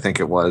Hampshire, I think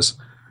it was.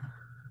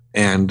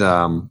 And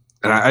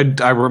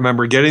I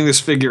remember getting this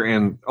figure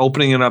and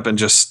opening it up and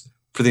just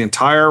for the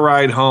entire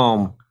ride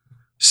home,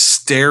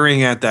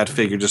 staring at that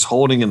figure, just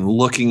holding and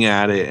looking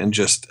at it and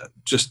just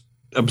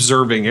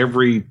observing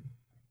every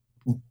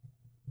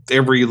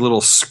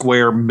little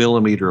square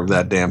millimeter of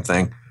that damn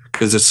thing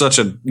because it's such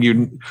an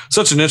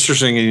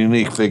interesting and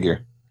unique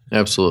figure.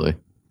 Absolutely.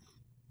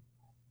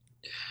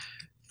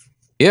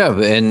 Yeah,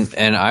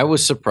 and I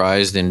was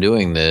surprised in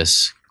doing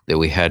this that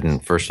we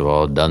hadn't, first of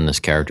all, done this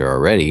character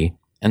already,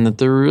 and that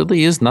there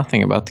really is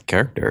nothing about the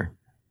character.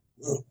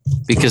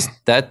 Because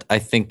that, I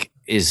think,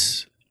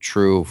 is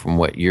true from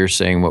what you're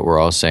saying, what we're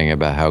all saying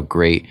about how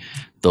great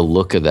the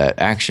look of that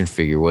action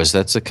figure was.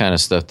 That's the kind of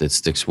stuff that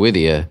sticks with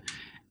you.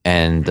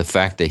 And the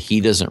fact that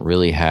he doesn't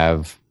really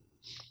have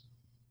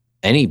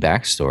any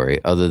backstory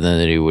other than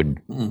that he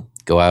would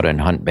go out and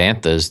hunt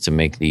banthas to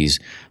make these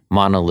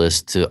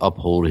monoliths to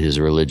uphold his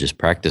religious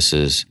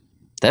practices.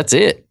 That's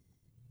it.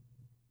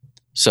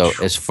 So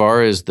as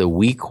far as the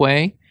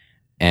Weequay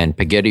and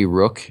Spaghetti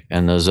Rook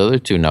and those other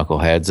two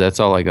knuckleheads, that's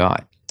all I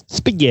got.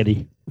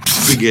 Spaghetti.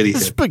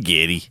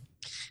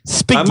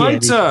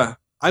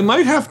 I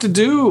might have to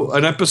do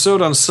an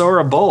episode on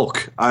Sora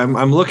Bulk.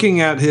 I'm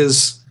looking at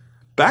his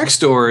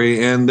backstory,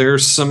 and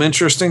there's some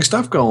interesting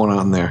stuff going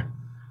on there.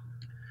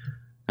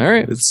 All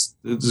right. It's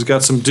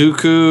got some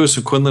Dooku,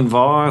 some Quinlan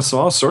Voss,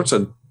 all sorts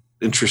of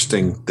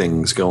interesting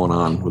things going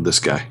on with this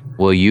guy.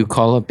 Well, you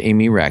call up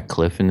Amy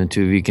Ratcliffe, and the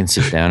two of you can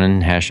sit down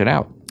and hash it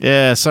out.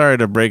 Yeah, sorry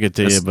to break it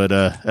to you, but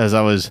as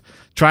I was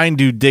trying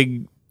to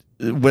dig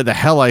where the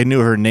hell I knew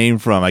her name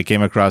from, I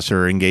came across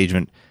her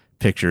engagement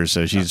pictures,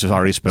 so she's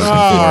already spoken for.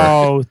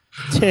 Oh,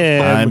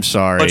 Tim. I'm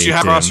sorry. But you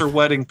haven't Tim. crossed her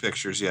wedding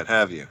pictures yet,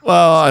 have you?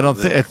 Well, I don't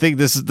think. I think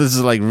this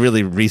is like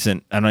really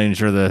recent. I'm not even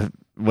sure the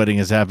wedding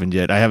has happened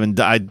yet.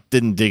 I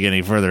didn't dig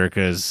any further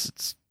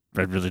because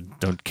I really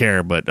don't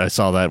care. But I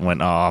saw that and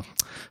went, oh,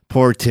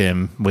 poor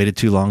Tim, waited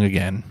too long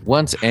again.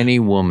 Once any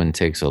woman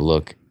takes a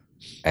look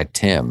at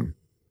Tim,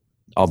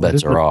 all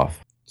bets are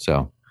off.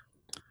 So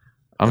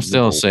I'm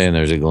still saying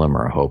there's a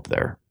glimmer of hope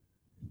there.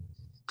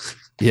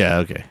 Yeah.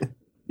 Okay.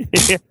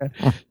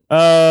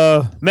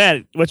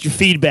 Matt, what's your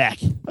feedback?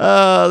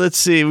 Let's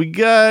see. We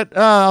got.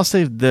 I'll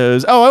save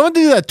those. Oh, I want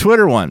to do that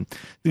Twitter one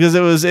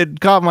because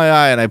it caught my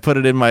eye and I put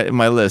it in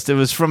my list. It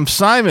was from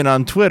Simon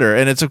on Twitter,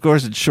 and it's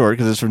short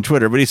because it's from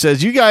Twitter. But he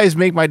says, "You guys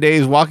make my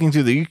days walking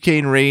through the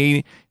UK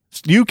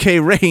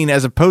rain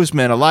as a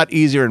postman a lot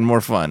easier and more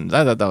fun."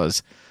 I thought that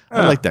was.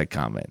 I like that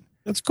comment.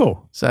 That's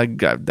cool. So I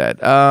got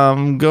that.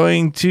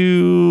 Going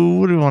to,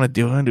 what do we want to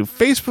do? I want to do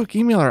Facebook,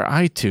 email, or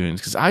iTunes?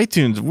 Because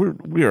iTunes,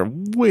 we are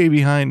way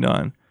behind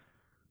on.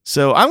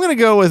 So I'm going to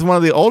go with one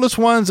of the oldest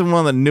ones and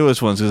one of the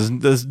newest ones, because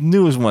this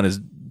newest one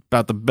is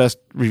about the best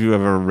review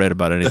I've ever read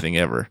about anything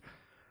ever.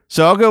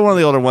 So I'll go one of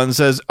the older ones. It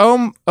says,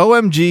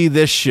 OMG,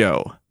 this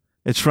show.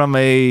 It's from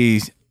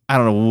I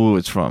don't know who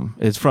it's from.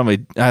 It's from I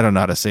don't know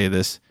how to say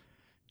this.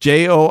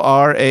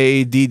 JORADDAHOA.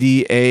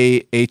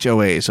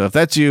 So if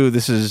that's you,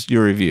 this is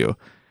your review.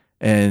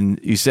 And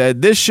you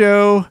said, this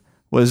show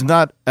was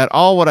not at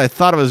all what I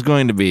thought it was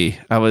going to be.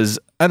 I was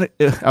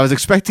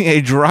expecting a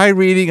dry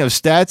reading of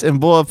stats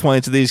and bullet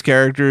points of these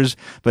characters,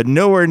 but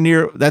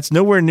that's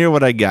nowhere near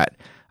what I got.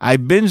 I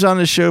binged on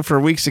the show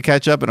for weeks to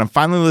catch up, and I'm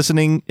finally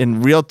listening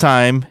in real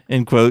time,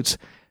 in quotes,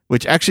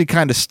 which actually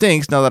kind of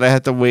stinks now that I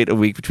have to wait a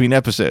week between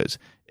episodes.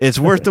 It's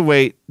worth the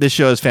wait. This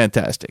show is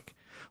fantastic.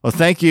 Well,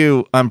 thank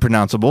you,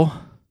 unpronounceable.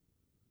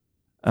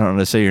 I don't know how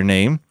to say your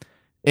name.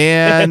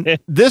 And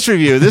this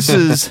review, this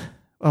is...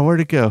 Oh,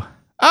 where'd it go?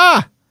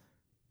 Ah!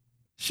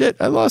 Shit,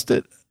 I lost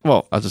it.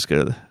 Well, I'll just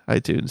go to the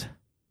iTunes.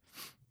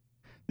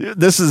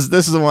 This is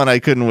the one I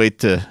couldn't wait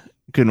to...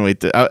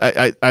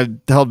 I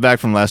held back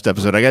from last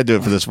episode. I got to do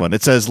it for this one.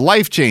 It says,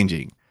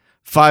 life-changing.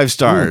 5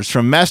 stars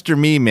from Master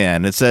Me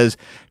Man. It says,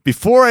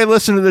 before I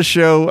listened to the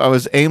show, I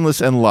was aimless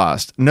and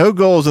lost. No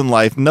goals in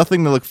life,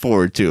 nothing to look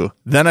forward to.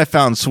 Then I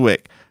found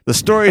SWIC. The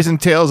stories and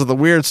tales of the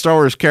weird Star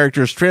Wars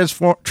characters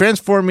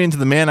transform me into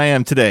the man I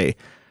am today.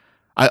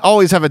 I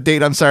always have a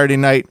date on Saturday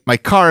night. My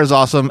car is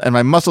awesome, and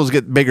my muscles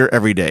get bigger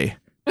every day.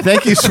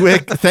 Thank you,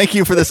 SWIC. Thank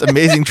you for this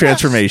amazing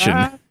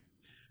transformation.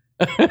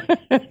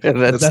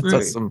 That's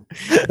awesome.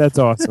 That's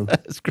awesome.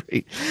 That's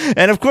great.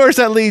 And of course,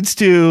 that leads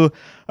to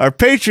our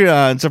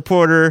Patreon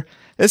supporter.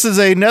 This is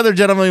another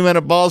gentleman we met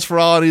at Balls for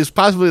All, and he's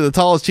possibly the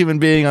tallest human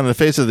being on the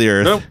face of the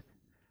earth. Nope.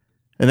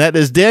 And that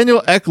is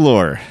Daniel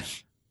Eklor.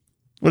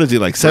 What is he,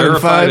 like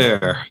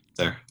 7'5"?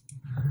 There.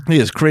 He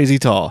is crazy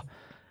tall.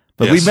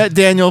 But Yes. we met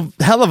Daniel,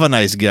 hell of a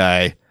nice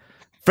guy.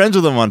 Friends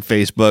with him on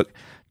Facebook.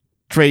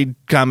 trade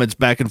comments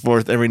back and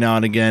forth every now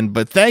and again.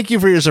 But thank you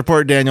for your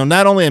support, Daniel,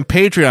 not only on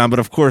Patreon, but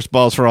of course,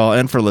 Balls for All,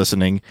 and for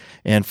listening,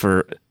 and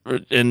you're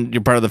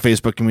part of the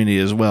Facebook community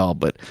as well.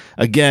 But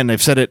again,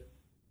 I've said it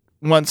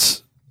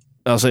once,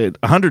 I'll say it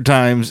 100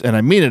 times, and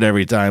I mean it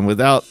every time.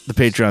 Without the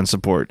Patreon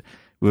support,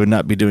 we would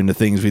not be doing the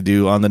things we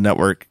do on the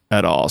network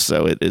at all.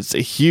 So it is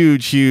a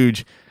huge,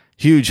 huge,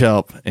 huge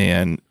help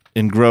and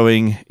in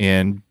growing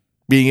and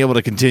being able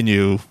to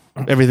continue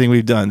everything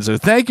we've done. So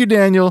thank you,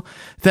 Daniel.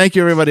 Thank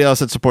you, everybody else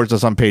that supports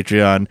us on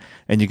Patreon.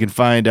 And you can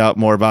find out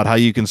more about how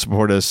you can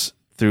support us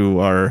through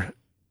our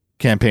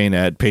campaign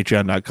at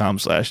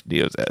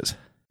patreon.com/DeozEz.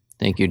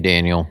 Thank you,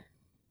 Daniel.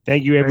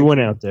 Thank you, everyone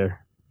out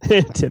there.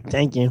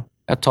 Thank you.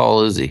 How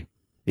tall is he?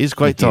 He's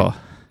quite tall. If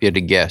you had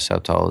to guess, how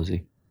tall is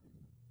he?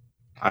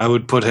 I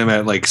would put him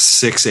at like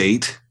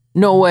 6'8".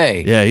 No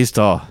way. Yeah, he's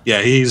tall.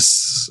 Yeah,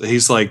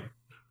 he's like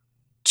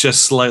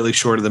just slightly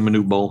shorter than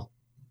Manute Bowl.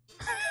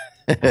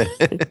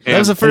 That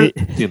was the first.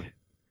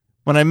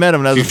 When I met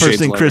him, that was the first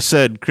thing Chris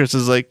said. Chris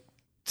is like,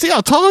 "See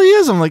how tall he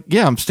is?" I'm like,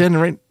 "Yeah, I'm standing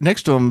right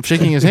next to him,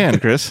 shaking his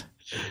hand." Chris,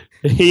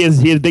 he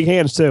has big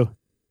hands too.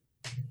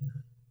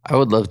 I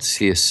would love to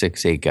see a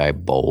 6'8" guy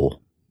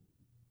bowl.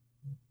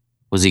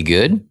 Was he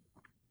good?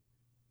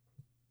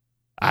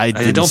 I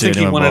don't think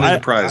he won any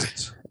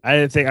prizes. I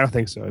don't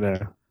think so. No.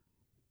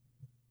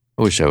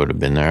 I wish I would have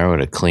been there. I would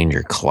have cleaned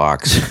your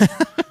clocks.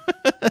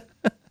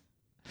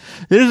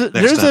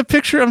 There's a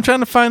picture. I'm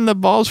trying to find the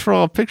Balls for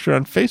All picture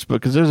on Facebook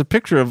because there's a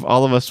picture of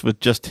all of us with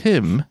just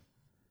him.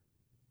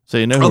 So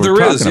you know who we're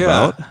talking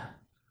about.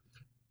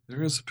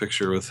 There is a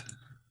picture with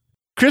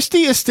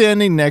Christy is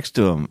standing next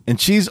to him, and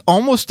she's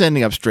almost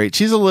standing up straight.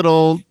 She's a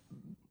little,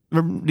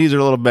 her knees are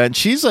a little bent.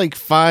 She's like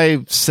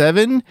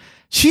 5'7".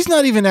 She's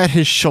not even at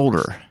his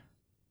shoulder.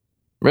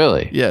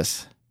 Really?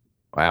 Yes.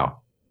 Wow.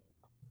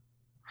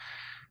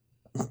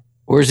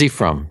 Where's he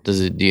from? Do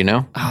you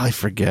know? Oh, I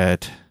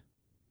forget.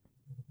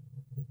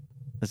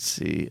 Let's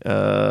see.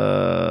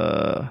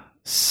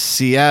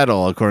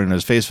 Seattle, according to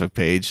his Facebook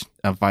page.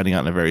 I'm finding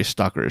out in a very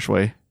stalkerish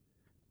way.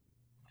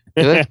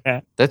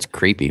 That's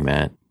creepy,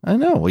 Matt. I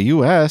know. Well,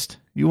 you asked.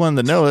 You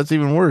wanted to know. That's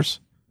even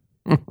worse.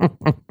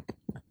 Well,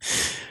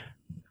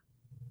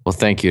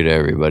 thank you to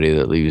everybody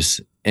that leaves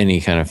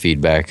any kind of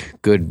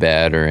feedback, good,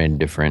 bad, or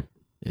indifferent.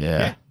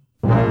 Yeah.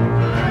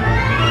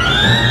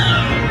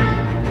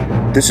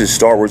 This is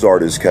Star Wars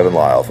artist Kevin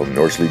Lyle from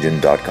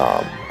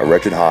NorseLegion.com, a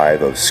wretched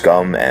hive of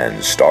scum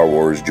and Star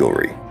Wars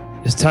jewelry.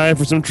 It's time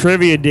for some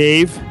trivia,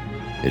 Dave.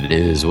 It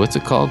is. What's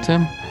it called,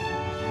 Tim?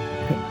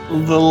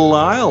 The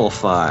Lyle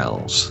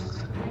Files.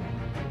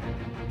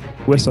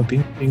 Whistle.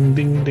 Bing, bing,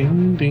 bing,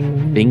 ding,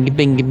 ding. Bingy,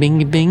 bingy,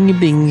 bingy, bingy,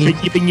 bingy.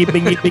 Bingy, bingy,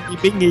 bingy, bingy,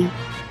 bingy.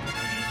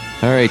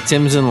 All right,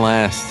 Tim's in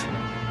last.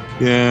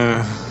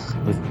 Yeah.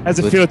 How's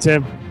it feel,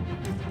 Tim?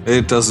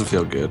 It doesn't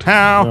feel good.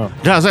 How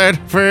does it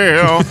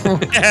feel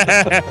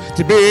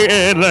to be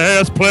in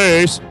last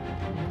place?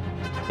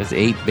 That's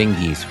 8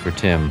 bingies for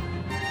Tim.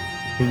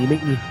 Bingy,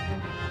 bingy.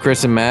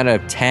 Chris and Matt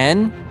have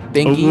 10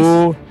 bingies.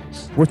 Oh,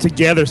 we're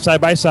together,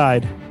 side by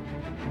side.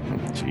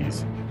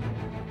 Jeez.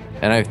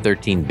 And I have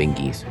 13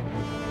 bingies.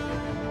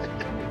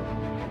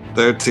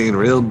 13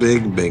 real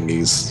big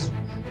bingies.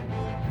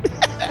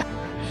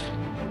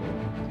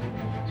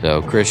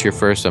 So, Chris, you're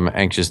first. I'm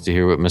anxious to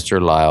hear what Mr.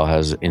 Lyle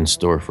has in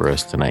store for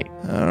us tonight.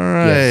 All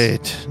right.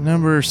 Yes.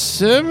 Number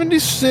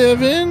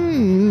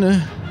 77.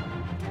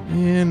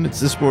 And it's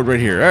this board right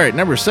here. All right,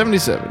 number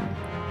 77.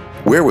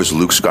 Where was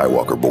Luke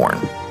Skywalker born?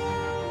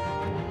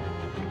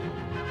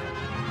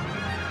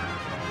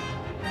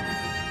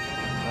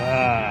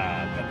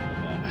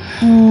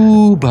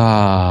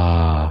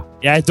 Ooba.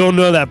 Yeah, I don't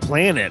know that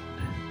planet.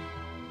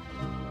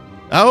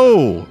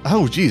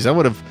 Oh, geez. I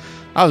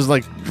was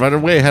like right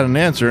away had an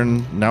answer,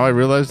 and now I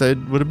realized I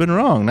would have been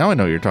wrong. Now I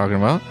know what you're talking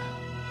about.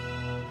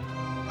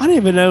 I don't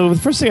even know. The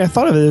first thing I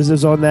thought of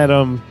is on that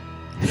on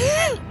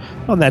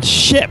that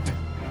ship.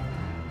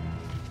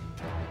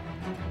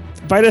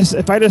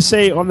 If I just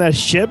say on that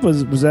ship,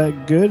 was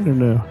that good or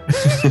no?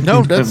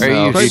 No, that's Are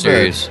you quite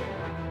serious?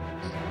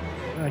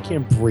 I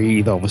can't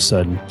breathe all of a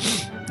sudden.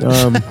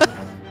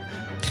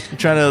 You're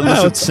trying to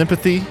elicit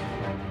sympathy?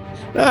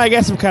 No, I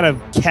got some kind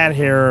of cat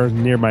hair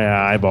near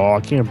my eyeball.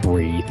 I can't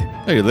breathe.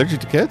 Oh, you're allergic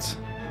to cats?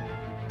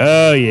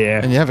 Oh,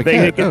 yeah. And you have a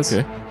cat?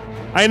 Okay.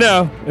 I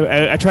know.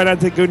 I try not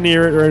to go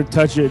near it or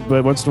touch it,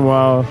 but once in a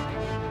while,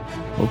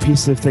 a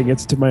piece of thing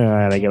gets to my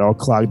eye and I get all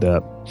clogged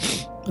up.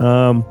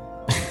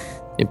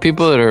 Yeah,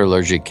 people that are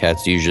allergic to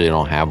cats usually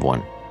don't have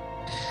one.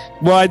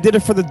 Well, I did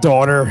it for the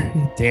daughter.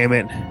 Damn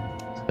it.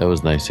 That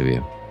was nice of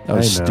you. That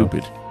was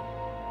stupid.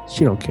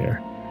 She don't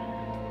care.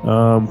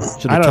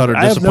 Should have taught her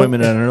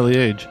disappointment at an early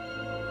age.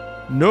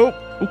 Nope.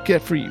 No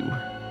cat for you.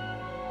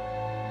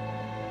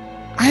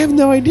 I have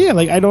no idea.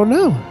 Like, I don't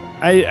know.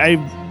 I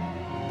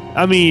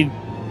mean,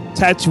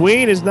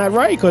 Tatooine is not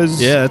right because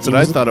yeah, that's what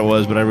I thought it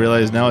was, but I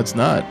realized now it's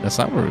not. That's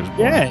not where he was born.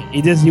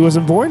 Yeah, he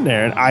wasn't born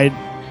there. And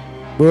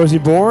where was he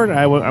born?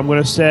 I'm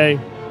going to say,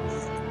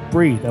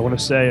 breathe. I want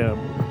to say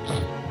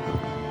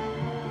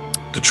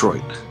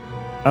Detroit.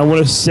 I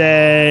want to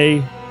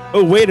say.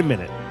 Oh, wait a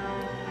minute.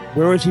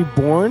 Where was he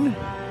born?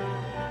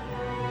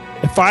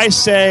 If I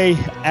say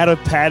out of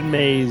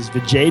Padme's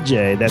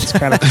vajayjay, that's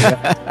kind of.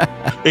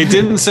 They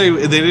didn't say.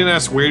 They didn't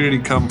ask where did he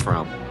come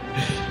from.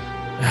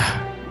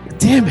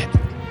 Damn it!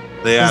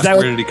 They asked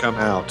where did he come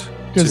out.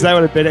 Because that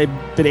would have been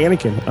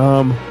Anakin.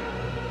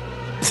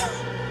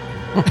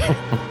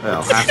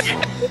 Well,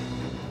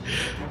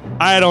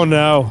 I don't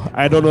know.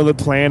 I don't know the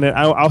planet.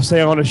 I'll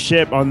say on a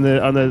ship on the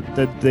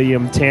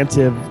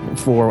Tantive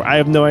 4. I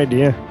have no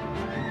idea.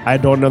 I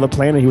don't know the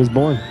planet he was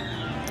born.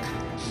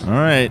 All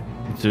right.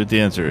 Let's see what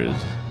the answer is.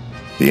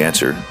 The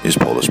answer is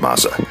Polis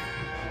Massa.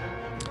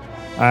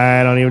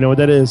 I don't even know what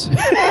that is.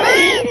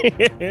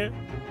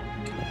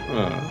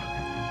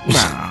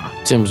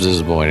 Tim's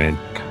disappointed.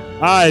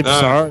 I'm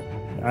sorry.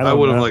 I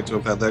would have liked to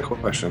have had that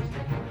question.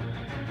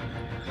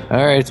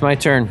 All right, it's my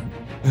turn.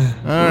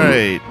 All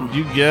right.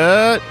 You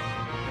got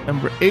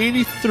number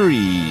 83.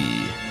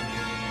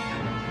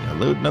 Now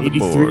load another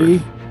 83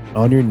 board.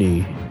 on your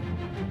knee.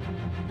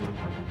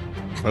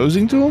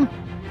 Posing to him?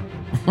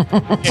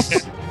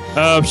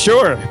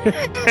 Sure.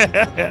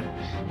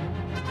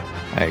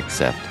 I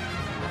accept.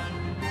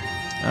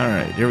 All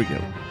right. Here we go.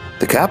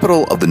 The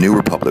capital of the New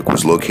Republic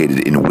was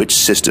located in which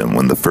system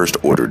when the First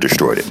Order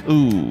destroyed it?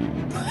 Ooh.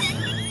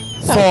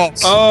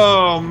 False.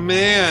 Oh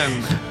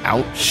man!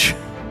 Ouch.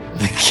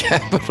 The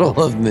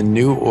capital of the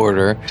New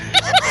Order.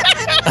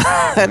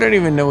 I don't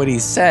even know what he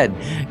said.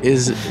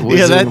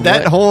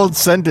 That whole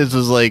sentence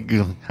was like,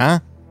 huh?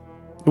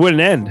 It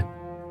wouldn't end.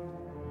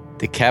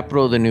 The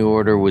capital of the New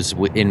Order was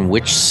in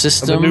which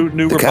system?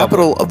 The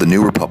capital of the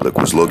New Republic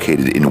was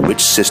located in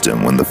which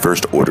system when the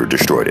First Order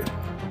destroyed it?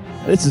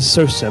 This is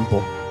so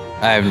simple.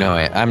 I have no.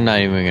 I'm not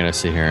even going to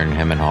sit here and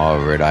hem and haw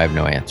over it. I have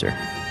no answer. All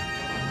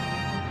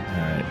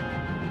right.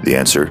 The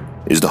answer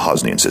is the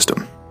Hosnian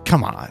system.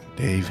 Come on,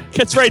 Dave.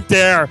 It's right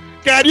there.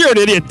 God, you're an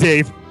idiot,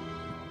 Dave.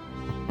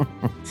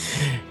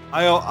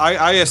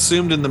 I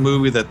assumed in the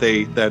movie that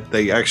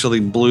they actually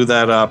blew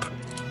that up.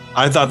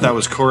 I thought that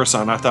was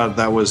Coruscant. I thought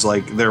that was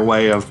like their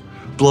way of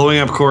blowing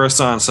up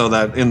Coruscant so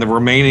that in the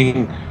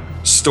remaining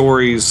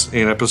stories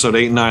in episode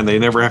 8 and 9 they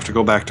never have to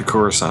go back to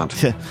Coruscant.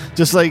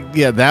 Just like,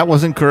 that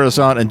wasn't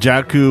Coruscant and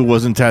Jakku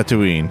wasn't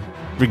Tatooine.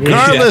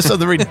 Regardless of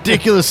the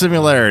ridiculous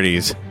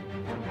similarities.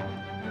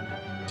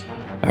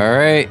 All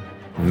right,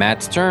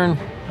 Matt's turn.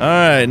 All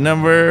right,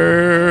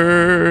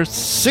 number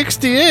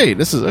 68.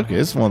 This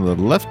is one of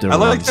the leftover I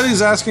like ones. that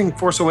he's asking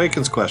Force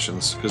Awakens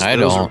questions because I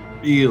those don't.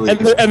 are really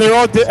And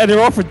they're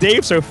all for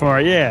Dave so far.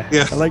 Yeah.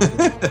 I like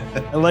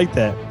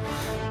that.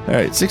 All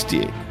right,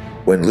 68.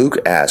 When Luke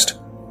asked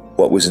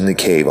what was in the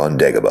cave on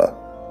Dagobah,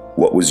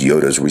 what was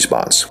Yoda's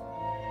response?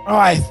 Oh,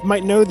 I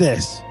might know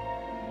this.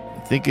 I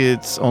think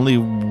it's only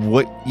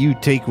what you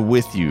take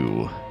with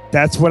you.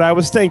 That's what I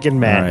was thinking,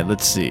 man. All right,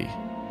 let's see.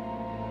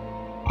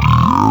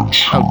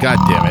 Oh, God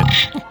damn it.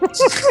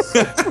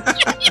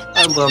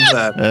 I love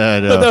that.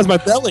 No. That was my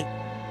belly.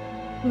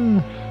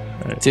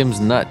 Tim's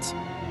nuts.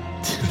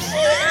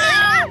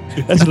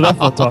 That's enough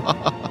I'll talk.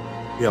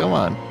 Yep. Come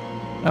on.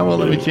 Oh, well,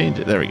 let me change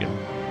it. There we go.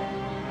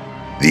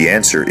 The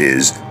answer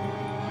is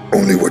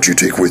only what you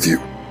take with you.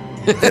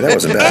 Hey, that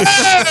wasn't bad.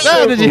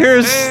 No, did you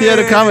hear he had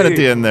a comment at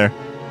the end there?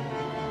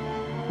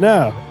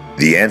 No.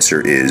 The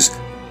answer is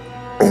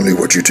only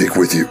what you take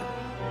with you.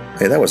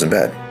 Hey, that wasn't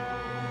bad.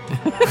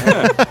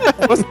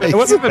 It wasn't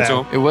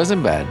bad. It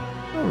wasn't bad.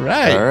 All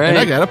right. All right. And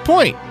I got a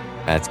point.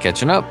 Matt's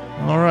catching up.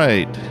 All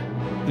right.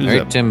 Who's All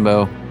right, up?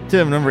 Timbo.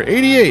 Tim, number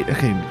 88.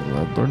 Okay,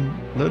 load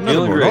another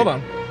Feeling board. great. Hold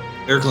on.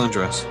 Eric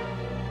Lindros.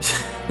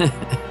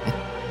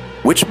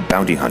 Which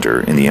bounty hunter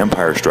in The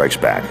Empire Strikes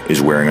Back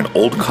is wearing an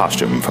old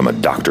costume from a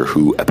Doctor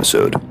Who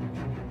episode?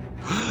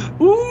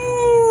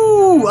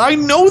 Ooh, I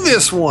know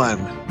this one.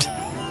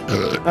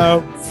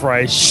 Oh,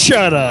 Fry,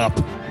 shut up.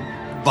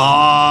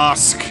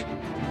 Bosk.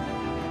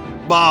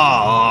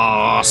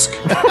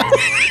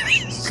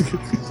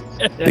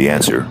 The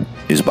answer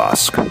is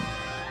Bosk.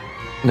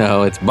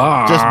 No, it's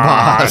Bob.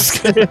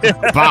 Just Bosk.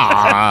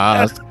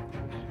 Bosk.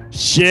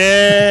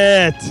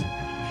 Shit.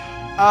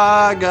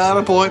 I got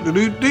a point.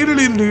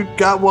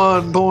 Got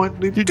 1 point.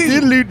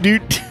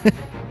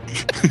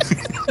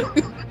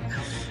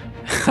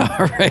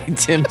 All right,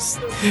 Tim's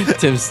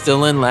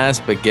still in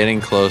last, but getting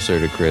closer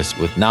to Chris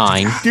with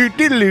 9.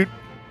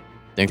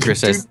 Then Chris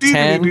has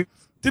 10.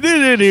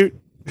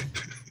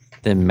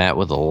 Then Matt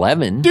with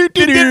 11.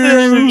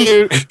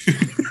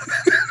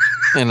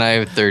 And I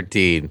have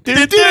 13.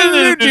 This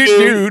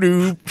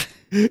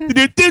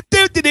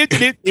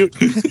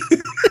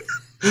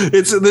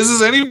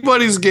is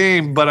anybody's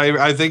game, but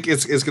I think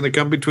it's going to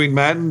come between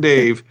Matt and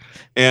Dave.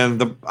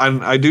 And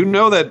I do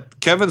know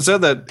that Kevin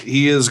said that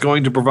he is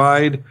going to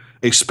provide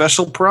a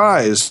special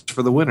prize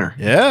for the winner.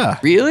 Yeah.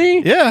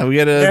 Really? Yeah, we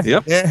got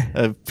Yep.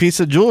 a piece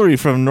of jewelry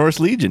from Norse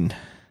Legion.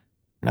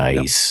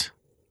 Nice.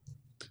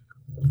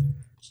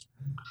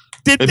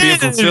 It'd be a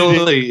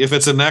facility. If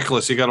it's a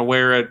necklace, you got to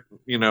wear it,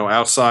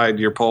 outside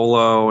your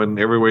polo, and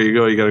everywhere you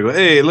go, you got to go,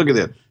 hey, look at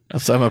that.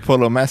 Outside my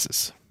polo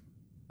masses.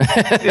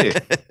 Hey.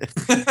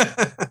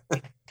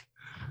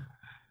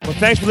 Well, Well,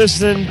 thanks for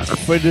listening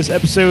for this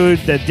episode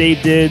that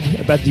Dave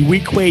did about the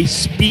Weequay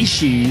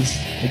species,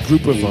 a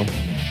group of them,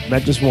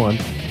 not just one.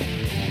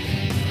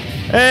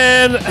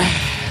 And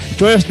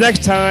join us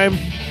next time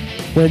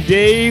when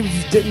Dave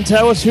didn't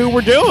tell us who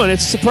we're doing.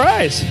 It's a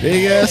surprise.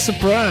 Big ass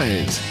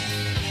surprise.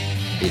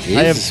 It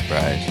is a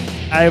surprise.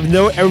 I have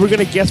no. Are we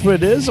going to guess what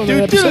it is on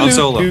that episode? Han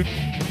Solo.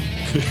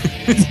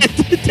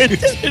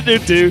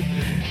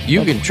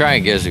 You can try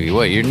and guess if you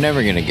want. You're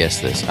never going to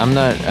guess this. I'm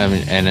not. I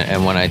mean,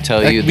 and when I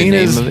tell you the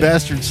name of it,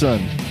 bastard son.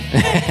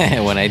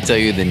 when I tell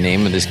you the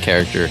name of this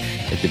character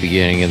at the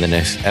beginning of the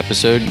next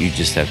episode, you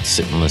just have to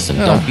sit and listen.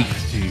 Don't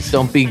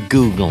be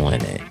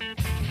Googling it.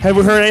 Have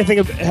we heard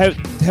anything?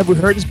 Have we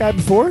heard this guy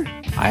before?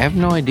 I have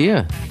no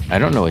idea. I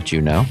don't know what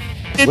you know.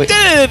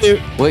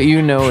 What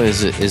you know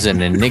is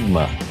an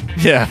enigma.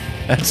 Yeah,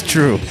 that's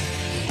true.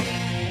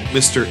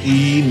 Mr.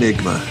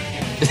 Enigma.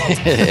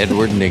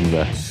 Edward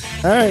Enigma.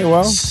 All right,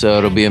 well. So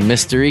it'll be a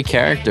mystery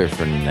character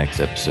for the next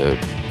episode.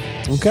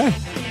 Okay.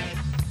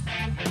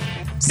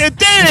 Who's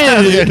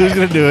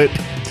going to do it?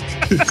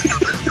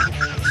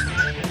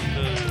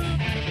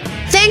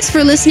 Thanks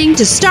for listening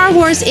to Star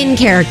Wars in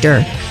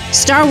Character.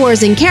 Star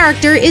Wars in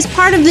Character is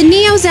part of the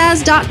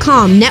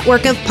neozaz.com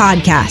network of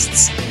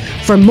podcasts.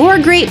 For more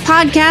great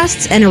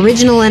podcasts and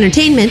original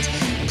entertainment,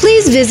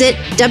 please visit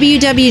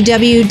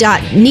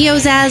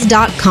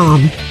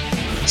www.neozaz.com.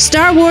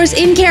 Star Wars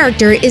in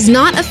Character is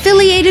not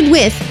affiliated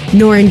with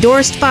nor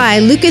endorsed by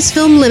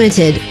Lucasfilm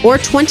Limited or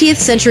 20th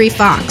Century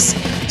Fox.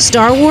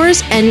 Star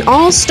Wars and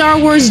all Star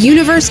Wars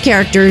universe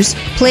characters,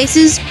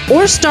 places,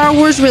 or Star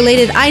Wars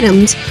related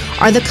items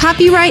are the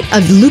copyright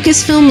of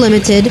Lucasfilm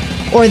Limited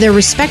or their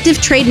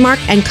respective trademark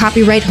and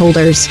copyright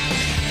holders.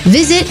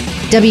 Visit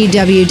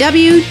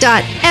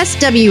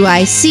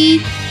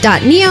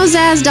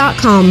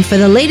www.swic.neozaz.com for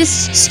the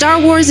latest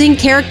Star Wars in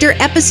Character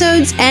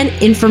episodes and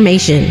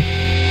information.